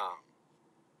thespaghettishack.com.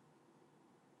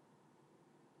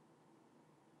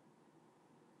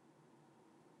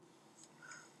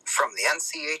 From the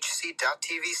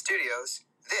NCHC.TV studios,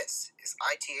 this is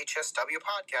ITHSW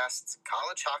Podcasts,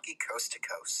 College Hockey Coast to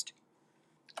Coast.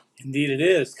 Indeed it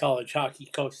is, College Hockey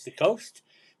Coast to Coast.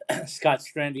 Scott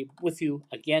Strandy with you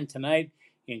again tonight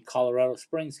in Colorado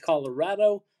Springs,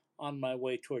 Colorado, on my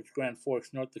way towards Grand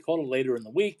Forks, North Dakota later in the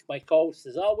week. My co-host,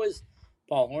 as always,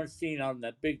 Paul Hornstein, on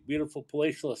that big, beautiful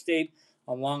palatial estate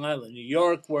on Long Island, New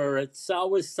York, where it's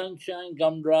always sunshine,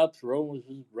 gumdrops,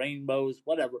 roses, rainbows,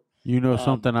 whatever. You know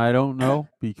something I don't know,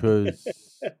 because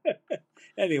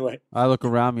Anyway. I look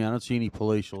around me, I don't see any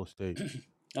palatial estate.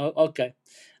 Oh, okay.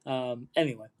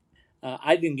 Anyway.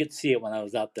 I didn't get to see it when I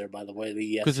was out there, by the way.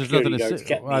 The Because there's security nothing to guards see.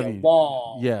 kept me I a mean,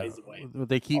 long yeah, ways away.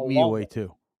 they keep A me long away way.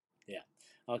 too. Yeah.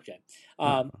 Okay.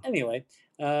 Anyway,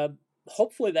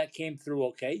 hopefully that came through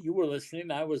okay. You were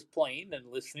listening. I was playing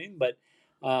and listening, but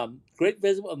great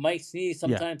visit with Mike Snee.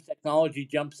 Sometimes technology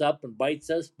jumps up and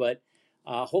bites us, but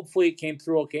hopefully it came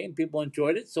through okay and people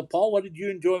enjoyed it. So, Paul, what did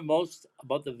you enjoy most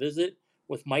about the visit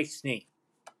with Mike Snee?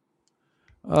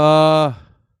 There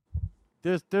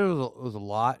was a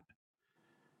lot.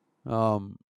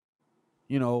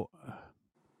 You know,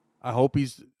 I hope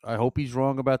he's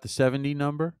wrong about the 70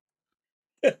 number.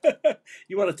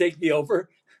 You want to take me over?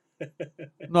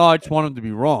 No, I just want him to be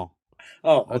wrong.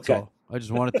 Oh, That's okay. all. I just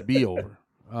want it to be over.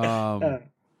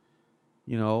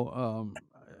 You know,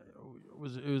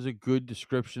 it was a good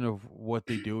description of what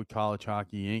they do at College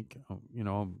Hockey Inc. You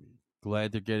know, I'm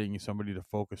glad they're getting somebody to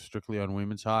focus strictly on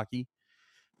women's hockey.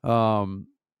 And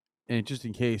just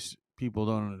in case people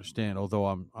don't understand, although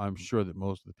I'm sure that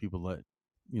most of the people that,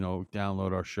 you know,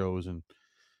 download our shows and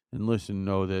listen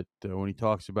know that when he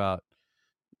talks about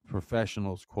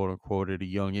professionals, quote unquote, at a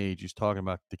young age, he's talking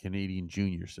about the Canadian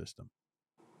junior system.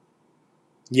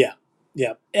 Yeah,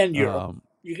 and Europe.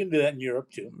 You can do that in Europe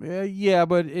too. Yeah,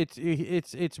 but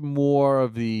it's more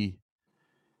of the,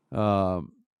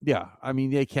 yeah. I mean,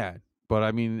 they can, but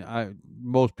I mean,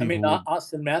 most people. I mean,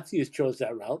 Austin Matthews chose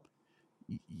that route.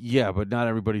 Yeah, but not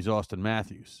everybody's Austin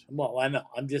Matthews. Well, I know.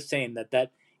 I'm just saying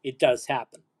that it does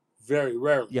happen. Very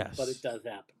rarely, yes, but it does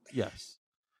happen. Yes.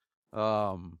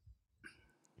 You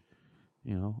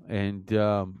know, and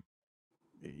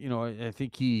you know, I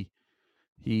think he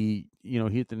you know,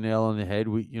 hit the nail on the head.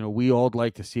 We all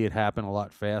like to see it happen a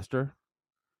lot faster,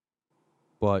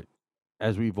 but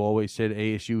as we've always said,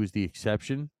 ASU is the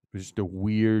exception. It was just a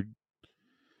weird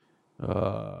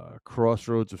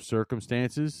crossroads of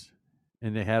circumstances,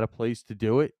 and they had a place to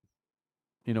do it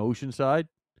in Oceanside,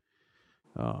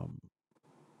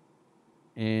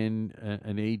 and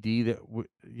an AD that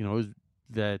you know has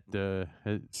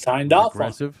signed off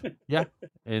aggressive, yeah,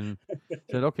 and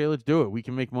said, "Okay, let's do it. We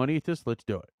can make money at this. Let's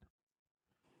do it."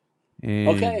 And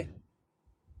okay.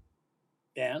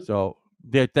 And so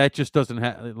that just doesn't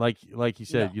have, like you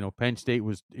said, No. you know, Penn State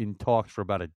was in talks for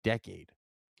about a decade.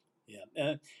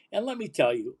 Yeah, and let me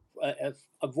tell you, a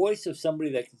voice of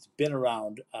somebody that's been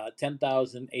around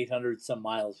 10,800 some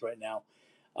miles right now,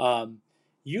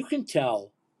 you can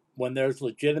tell when there's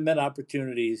legitimate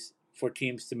opportunities for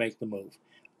teams to make the move.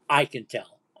 I can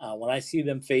tell when I see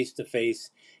them face to face,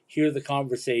 hear the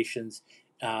conversations,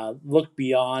 look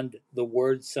beyond the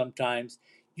words. Sometimes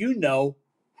you know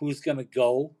who's going to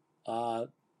go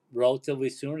relatively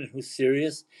soon and who's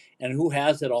serious and who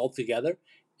has it all together.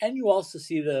 And you also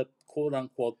see the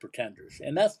quote-unquote pretenders.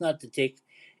 And that's not to take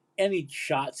any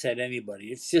shots at anybody.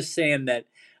 It's just saying that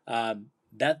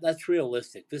that's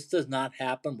realistic. This does not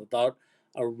happen without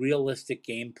a realistic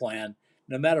game plan,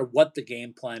 no matter what the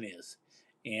game plan is.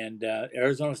 And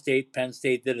Arizona State, Penn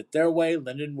State did it their way.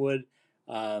 Lindenwood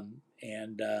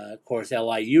and, of course,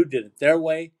 LIU did it their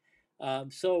way.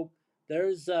 So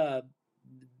there's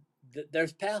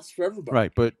paths for everybody.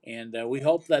 Right, but and we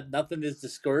hope that nothing is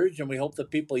discouraged, and we hope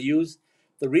that people use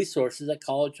the resources at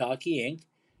College Hockey Inc.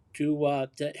 to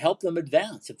help them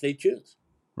advance if they choose.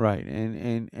 Right,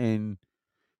 and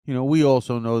you know, we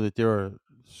also know that there are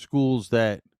schools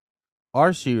that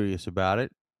are serious about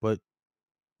it, but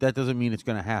that doesn't mean it's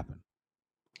going to happen.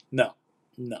 No,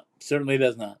 certainly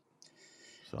does not.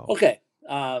 So okay.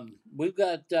 We've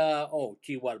got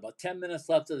about 10 minutes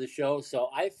left of the show, so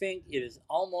I think it is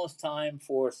almost time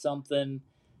for something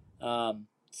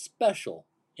special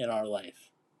in our life.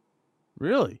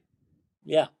 Really?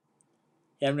 Yeah.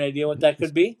 You have any idea what that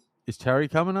could be? Is Terry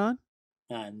coming on?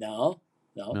 No.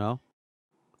 No.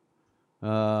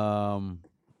 I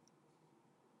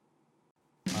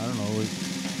don't know. What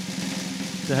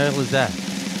the hell is that?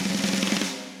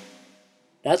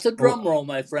 That's a drum roll,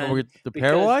 my Oh, friend. the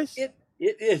because pairwise? It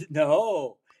is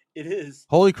no. It is.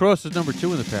 Holy Cross is number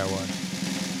 2 in the pairwise.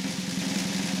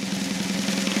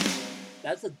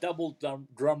 That's a double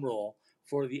drum roll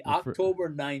for the For- October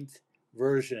 9th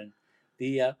version.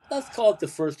 The let's call it the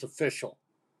first official,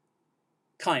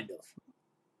 kind of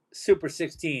Super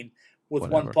 16 with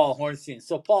one Whatever. Paul Hornstein.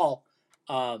 So Paul,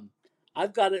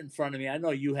 I've got it in front of me. I know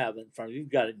you have it in front of you.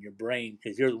 You've got it in your brain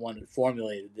because you're the one that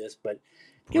formulated this. But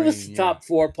give us the top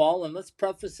 4, Paul, and let's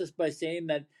preface this by saying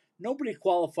that nobody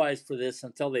qualifies for this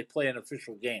until they play an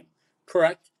official game.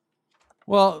 Correct?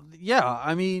 Well, yeah.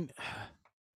 I mean,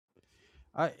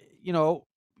 I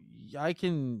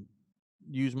can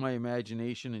use my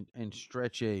imagination and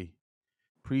stretch a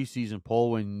preseason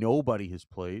poll when nobody has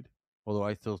played, although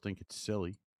I still think it's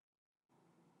silly.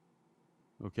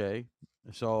 Okay,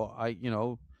 so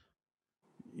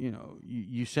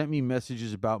you sent me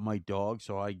messages about my dog,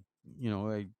 so I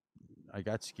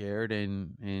got scared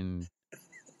and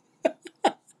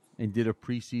did a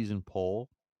preseason poll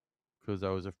because I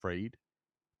was afraid.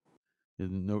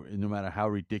 And no matter how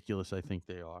ridiculous I think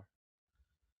they are.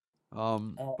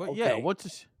 But yeah, okay.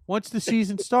 once the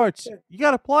season starts, you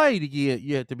got to play to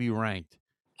get to be ranked.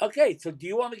 Okay, so do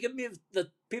you want to give me the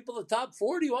people the top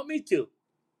 4? Do you want me to?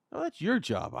 Well, that's your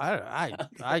job. I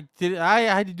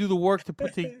had to do the work to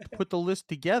put the list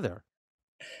together.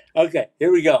 Okay,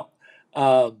 here we go.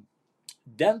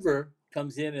 Denver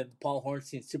comes in the Paul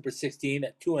Hornstein Super 16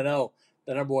 at 2-0,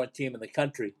 the number 1 team in the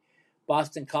country.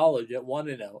 Boston College at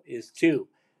 1-0 is 2.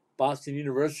 Boston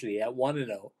University at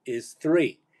 1-0 is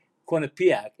 3.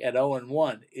 Quinnipiac at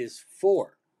 0-1 is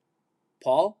 4.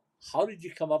 Paul, how did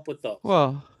you come up with those?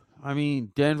 Well, I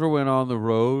mean, Denver went on the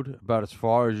road about as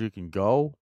far as you can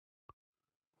go.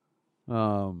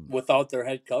 Without their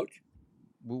head coach?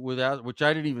 Without, which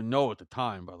I didn't even know at the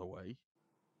time, by the way.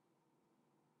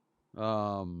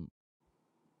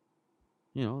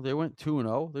 They went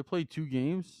 2-0. They played 2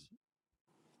 games.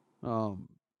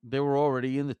 They were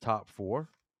already in the top 4.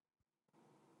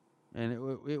 And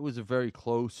it was a very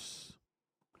close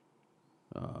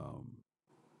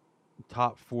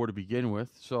top 4 to begin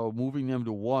with. So moving them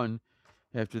to 1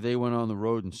 after they went on the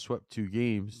road and swept 2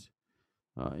 games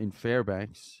in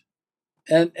Fairbanks.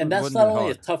 And that's not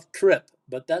only a tough trip,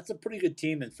 but that's a pretty good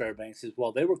team in Fairbanks as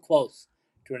well. They were close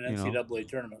to an NCAA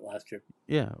tournament last year.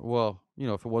 Yeah, well,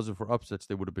 if it wasn't for upsets,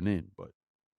 they would have been in, but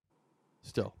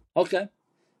still. Okay.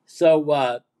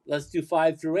 So let's do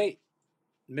 5 through 8.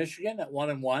 Michigan at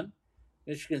 1-1.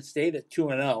 Michigan State at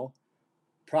 2-0.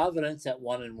 Providence at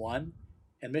 1-1.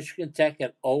 And Michigan Tech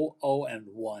at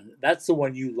 0-1. That's the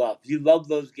one you love. You love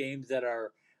those games that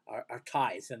are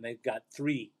ties, and they've got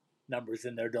 3 numbers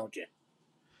in there, don't you?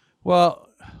 Well,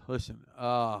 listen,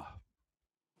 I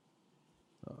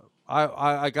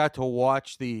got to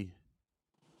watch the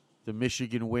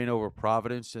Michigan win over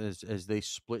Providence as they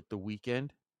split the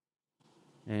weekend,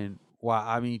 and wow,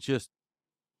 I mean, just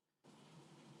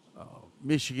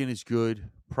Michigan is good,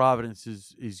 Providence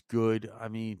is good. I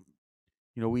mean,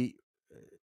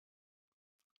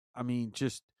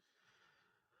 just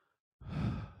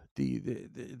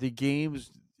the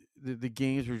games, the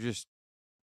games were just.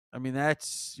 I mean,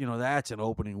 that's an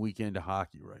opening weekend of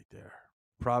hockey right there.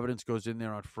 Providence goes in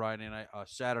there on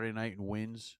Saturday night and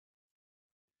wins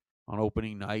on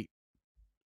opening night.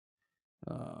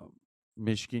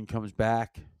 Michigan comes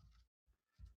back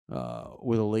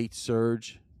with a late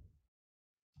surge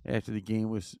after the game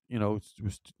was, it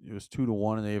was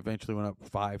 2-1, and they eventually went up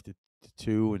 5-2,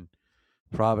 and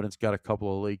Providence got a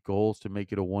couple of late goals to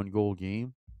make it a 1-goal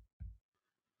game.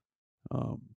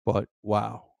 But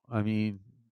wow, I mean,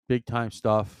 big time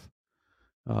stuff.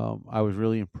 I was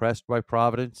really impressed by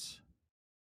Providence.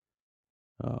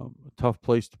 A tough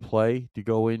place to play, to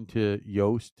go into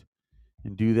Yost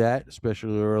and do that,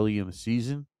 especially early in the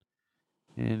season.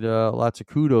 And lots of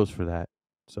kudos for that.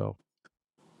 So,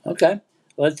 okay,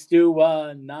 let's do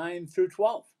 9 through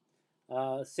 12.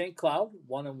 St. Cloud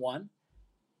 1-1.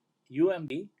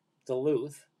 UMD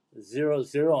Duluth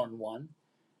 0-1.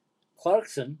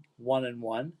 Clarkson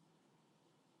 1-1.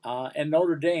 And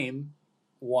Notre Dame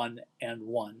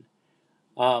 1-1.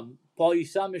 Paul, you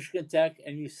saw Michigan Tech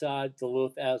and you saw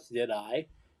Duluth, as did I.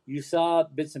 You saw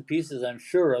bits and pieces, I'm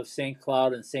sure, of St.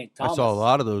 Cloud and St. Thomas. I saw a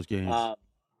lot of those games. I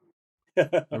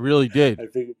really did. I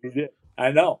figured you did.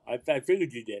 I know. I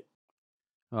figured you did.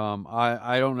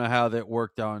 I don't know how that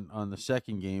worked on the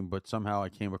second game, but somehow I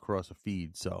came across a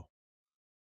feed, so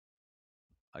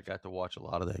I got to watch a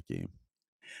lot of that game.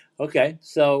 Okay,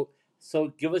 so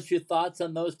give us your thoughts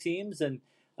on those teams, and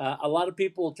a lot of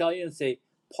people will tell you and say,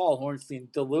 Paul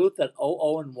Hornstein, Duluth at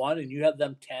 0-1, and you have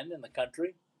them 10 in the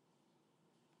country.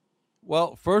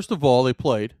 Well, first of all, they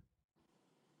played.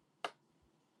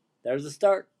 There's a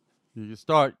start. You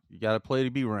start. You got to play to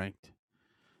be ranked.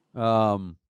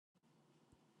 We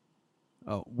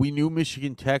knew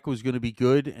Michigan Tech was going to be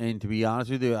good, and to be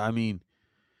honest with you, I mean,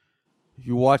 if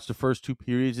you watch the first two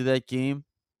periods of that game,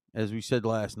 as we said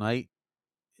last night,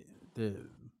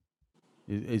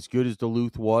 as good as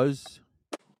Duluth was,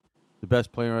 the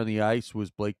best player on the ice was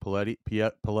Blake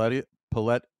Pietila.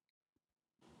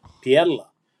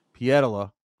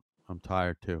 I'm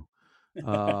tired too.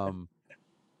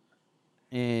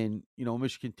 And,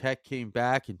 Michigan Tech came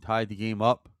back and tied the game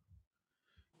up.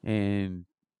 And,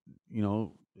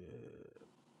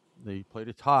 they played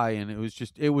a tie, and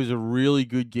it was a really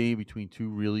good game between two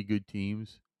really good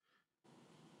teams.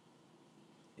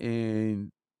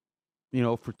 And,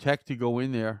 for Tech to go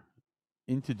in there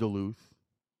into Duluth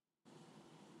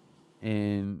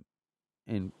and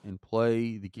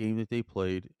play the game that they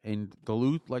played, and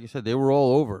Duluth, like I said, they were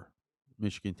all over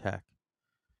Michigan Tech.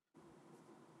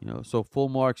 So full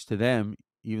marks to them,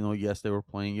 even though, yes, they were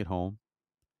playing at home.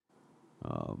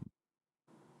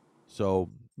 So,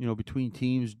 between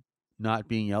teams not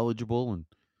being eligible and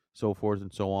so forth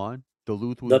and so on,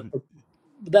 Duluth was...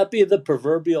 Would that be the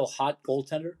proverbial hot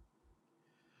goaltender?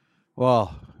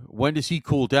 Well, when does he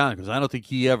cool down? Because I don't think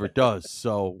he ever does.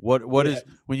 So what is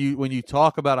when you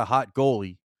talk about a hot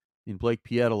goalie in Blake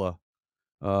Pietila,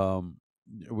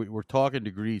 we're talking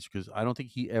degrees, because I don't think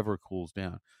he ever cools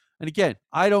down. And again,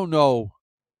 I don't know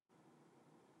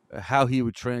how he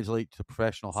would translate to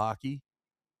professional hockey,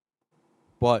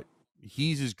 but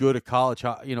he's as good at college,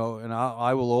 and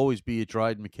I will always be a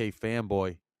Dryden McKay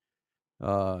fanboy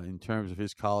in terms of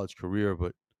his college career,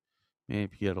 but man,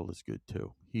 Pietila is good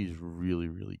too. He's really,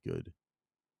 really good.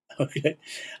 Okay.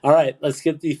 All right. Let's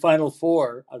get the final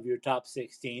four of your top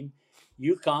 16.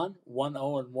 UConn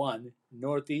 1-0-1,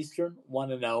 Northeastern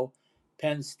 1-0,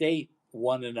 Penn State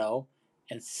 1-0,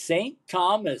 and St.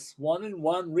 Thomas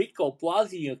 1-1. Rico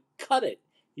Blasi, you cut it.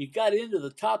 You got into the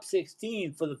top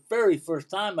 16 for the very first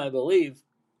time, I believe.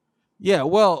 Yeah,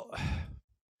 well,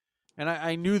 and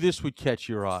I knew this would catch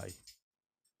your eye.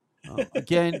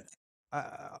 Again,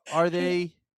 are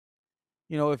they,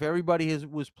 if everybody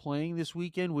was playing this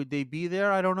weekend, would they be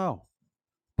there? I don't know.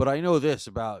 But I know this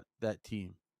about that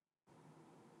team.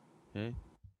 Okay?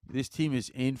 This team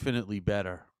is infinitely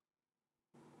better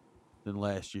than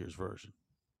last year's version.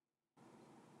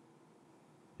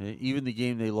 Okay? Even the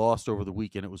game they lost over the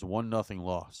weekend, it was a 1-0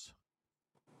 loss.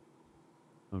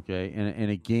 Okay? And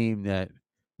a game that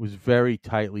was very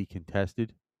tightly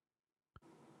contested.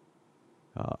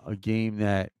 A game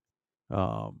that,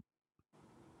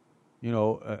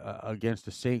 against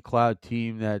a St. Cloud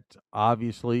team that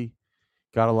obviously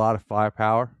got a lot of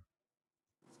firepower.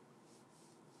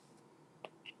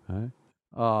 Okay.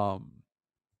 A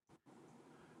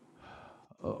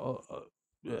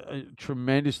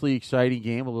tremendously exciting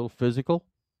game, a little physical,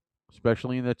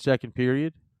 especially in that second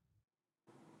period.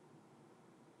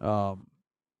 And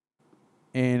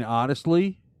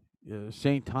honestly,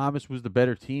 St. Thomas was the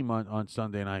better team on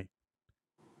Sunday night.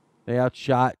 They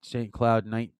outshot St. Cloud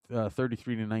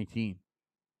 33-19.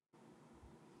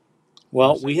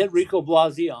 Well, we had Rico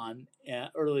Blasi on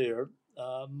earlier,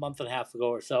 a month and a half ago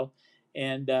or so,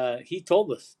 and he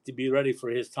told us to be ready for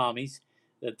his Tommies,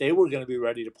 that they were going to be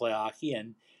ready to play hockey.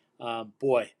 And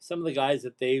boy, some of the guys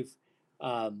that they've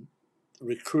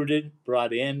recruited,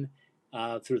 brought in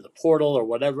through the portal or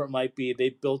whatever it might be, they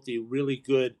built a really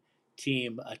good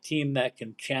team, a team that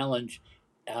can challenge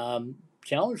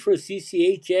for a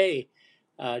CCHA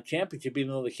championship,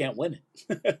 even though they can't win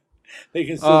it. They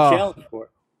can still challenge for it.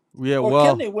 Yeah, or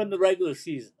can they win the regular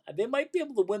season? They might be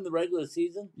able to win the regular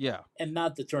season, and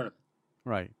not the tournament.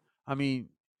 Right. I mean,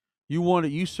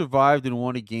 you survived and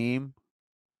won a game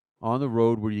on the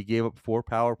road where you gave up 4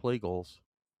 power play goals.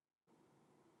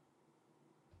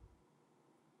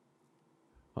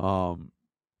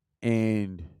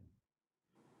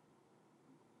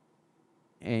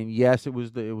 And yes, it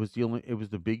was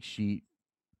the big sheet,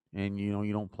 and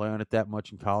you don't play on it that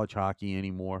much in college hockey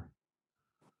anymore.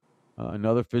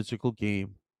 Another physical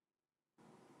game,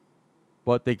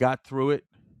 but they got through it.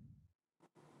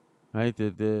 Right,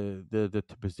 the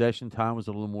possession time was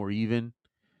a little more even,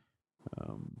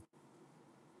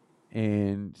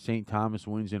 and St. Thomas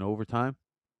wins in overtime.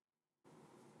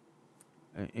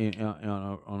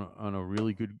 On a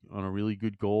really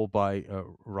good goal by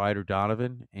Ryder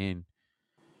Donovan, and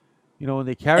when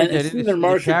they carried that. Stephen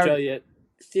Marsh will tell you,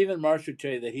 Stephen Marsh would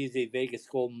tell you that he's a Vegas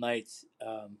Golden Knights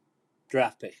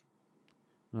draft pick.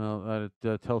 Well,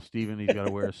 tell Steven he's got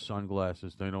to wear his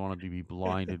sunglasses. They don't want him to be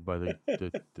blinded by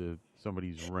the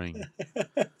somebody's ring,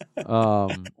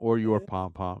 or your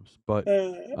pom poms. But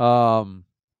yeah,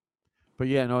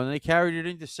 no. And they carried it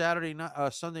into Sunday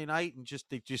night, and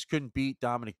they just couldn't beat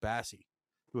Dominic Bassi,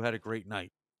 who had a great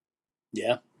night.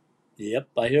 Yeah. Yep,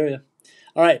 I hear you.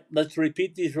 All right, let's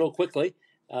repeat these real quickly.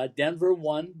 Denver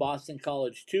 1, Boston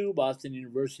College 2, Boston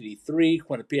University 3,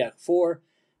 Quinnipiac 4,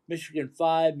 Michigan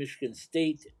 5, Michigan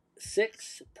State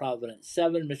 6, Providence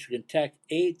 7, Michigan Tech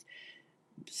 8,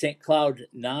 St. Cloud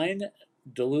 9,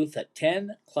 Duluth at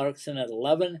 10, Clarkson at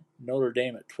 11, Notre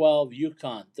Dame at 12,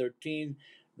 UConn 13,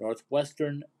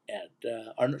 Northeastern.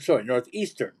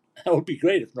 That would be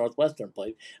great if Northwestern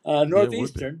played.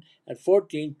 Northeastern at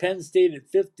 14, Penn State at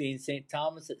 15, St.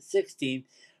 Thomas at 16.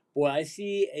 Boy, I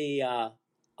see a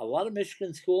lot of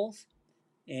Michigan schools,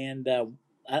 and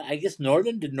I guess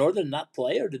Northern. Did Northern not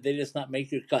play, or did they just not make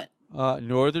your cut?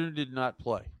 Northern did not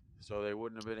play, so they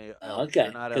wouldn't have been eligible. Okay,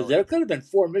 because there could have been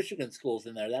 4 Michigan schools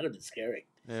in there. That'd have been scary.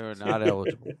 They were not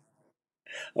eligible.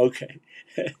 Okay,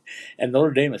 and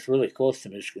Notre Dame is really close to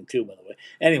Michigan too, by the way.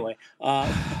 Anyway,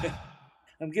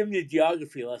 I'm giving you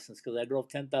geography lessons because I drove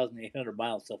 10,800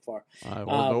 miles so far.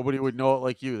 Well, nobody would know it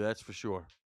like you, that's for sure.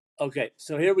 Okay,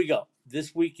 so here we go.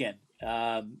 This weekend,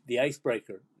 the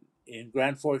Icebreaker in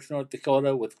Grand Forks, North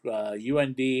Dakota, with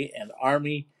UND and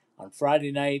Army on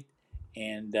Friday night,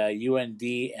 and UND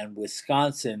and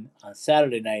Wisconsin on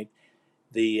Saturday night.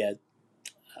 The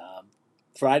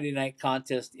Friday night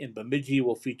contest in Bemidji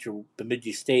will feature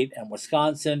Bemidji State and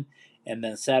Wisconsin, and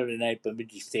then Saturday night,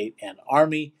 Bemidji State and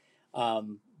Army.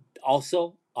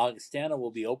 Also, Augustana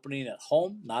will be opening at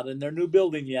home, not in their new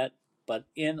building yet, but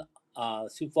in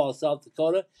Sioux Falls, South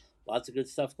Dakota. Lots of good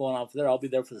stuff going on for there. I'll be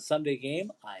there for the Sunday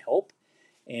game, I hope.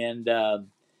 And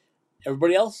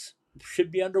everybody else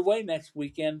should be underway next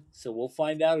weekend, so we'll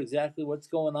find out exactly what's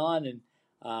going on and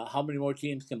how many more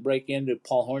teams can break into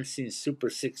Paul Hornstein's Super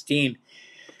 16.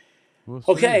 We'll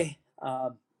okay.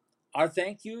 Our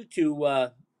thank you to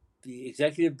the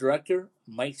executive director,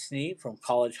 Mike Snee from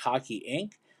College Hockey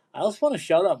Inc. I also want to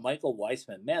shout out Michael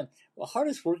Weissman. Man, the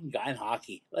hardest working guy in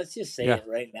hockey. Let's just say it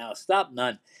right now. Stop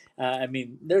none. I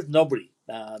mean, there's nobody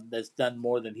that's done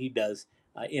more than he does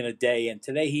in a day. And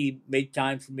today he made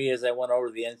time for me as I went over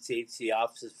to the NCHC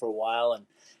offices for a while. And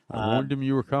I warned him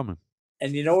you were coming.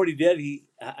 And you know what he did?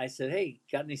 I said, "Hey,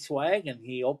 got any swag?" And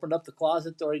he opened up the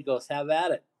closet door. He goes, "Have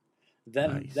at it."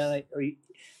 Then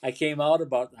I came out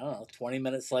about 20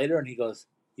 minutes later, and he goes,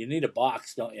 "You need a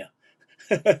box, don't you?"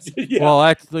 Said, yeah. Well,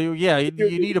 actually, yeah, you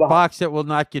need a box that will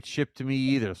not get shipped to me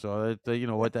either. So you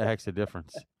know what the heck's the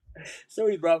difference? So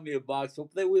he brought me a box.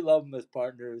 We love him as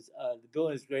partners. The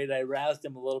building's great. I roused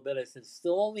him a little bit. I said,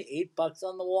 "Still only $8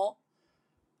 on the wall?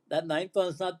 That 9th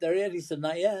one's not there yet?" He said,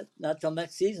 "Not yet. Not till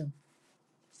next season.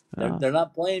 They're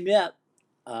not playing yet."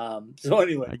 So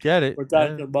anyway, I get it. We're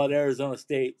talking about Arizona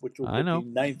State, which will get the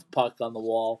 9th puck on the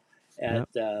wall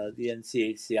at the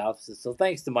NCHC offices. So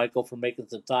thanks to Michael for making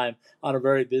some time on a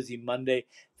very busy Monday.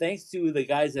 Thanks to the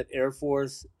guys at Air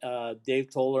Force,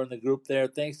 Dave Toller and the group there.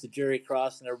 Thanks to Jerry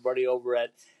Cross and everybody over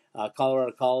at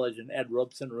Colorado College and Ed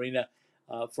Robson Arena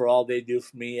for all they do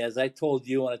for me. As I told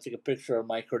you when I took a picture of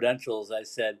my credentials, I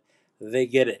said, they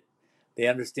get it. They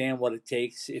understand what it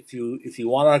takes. If you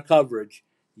want our coverage,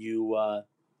 you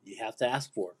have to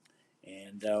ask for it,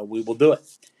 and we will do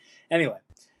it. Anyway,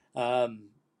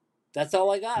 that's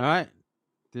all I got. All right.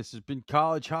 This has been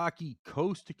College Hockey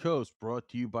Coast to Coast, brought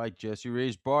to you by Jesse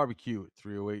Ray's Barbecue at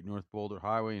 308 North Boulder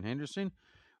Highway in Henderson,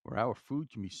 where our food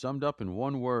can be summed up in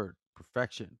one word: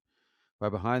 perfection. By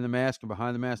Behind the Mask and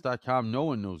BehindTheMask.com, no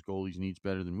one knows goalies needs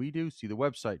better than we do. See the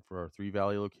website for our 3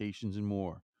 Valley locations and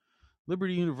more.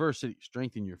 Liberty University,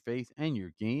 strengthen your faith and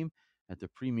your game at the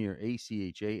premier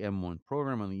ACHA M1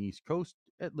 program on the East Coast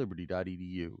at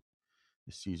liberty.edu.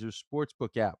 The Caesars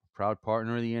Sportsbook app, proud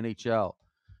partner of the NHL.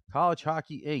 College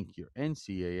Hockey Inc., your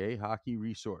NCAA hockey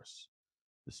resource.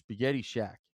 The Spaghetti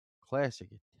Shack, classic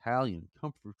Italian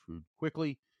comfort food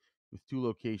quickly, with 2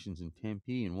 locations in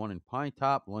Tempe and 1 in Pine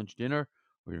Top. Lunch, dinner,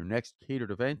 or your next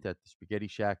catered event at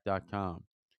thespaghettishack.com.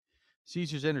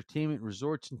 Caesars Entertainment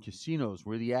Resorts and Casinos,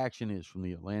 where the action is from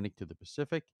the Atlantic to the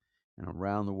Pacific and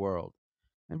around the world.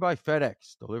 And by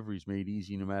FedEx, deliveries made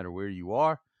easy no matter where you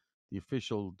are. The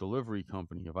official delivery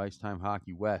company of Icetime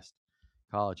Hockey West.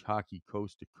 College Hockey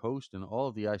Coast to Coast and all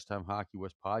of the Icetime Hockey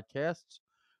West podcasts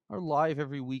are live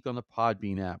every week on the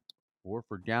Podbean app, or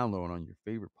for download on your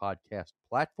favorite podcast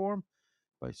platform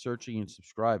by searching and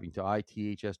subscribing to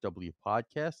ITHSW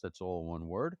Podcast. That's all one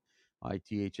word.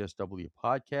 ITHSW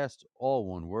Podcast, all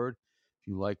one word. If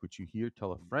you like what you hear,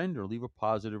 tell a friend or leave a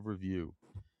positive review.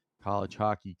 College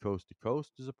Hockey Coast to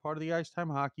Coast is a part of the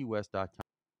IcetimeHockeyWest.com.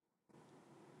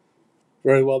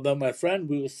 Very well done, my friend.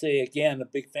 We will say again a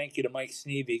big thank you to Mike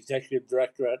Sneed, the Executive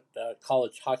Director at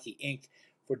College Hockey Inc.,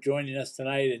 for joining us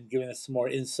tonight and giving us some more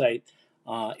insight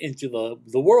into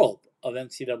the world of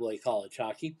NCAA college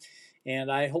hockey.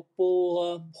 And I hope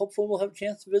hopefully we'll have a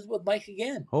chance to visit with Mike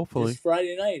again. Hopefully. This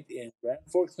Friday night in Grand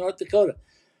Forks, North Dakota.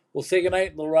 We'll say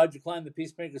goodnight. Little Roger Klein, the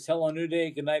Peacemakers. Hello, New Day.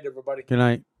 Good night, everybody. Good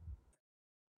night.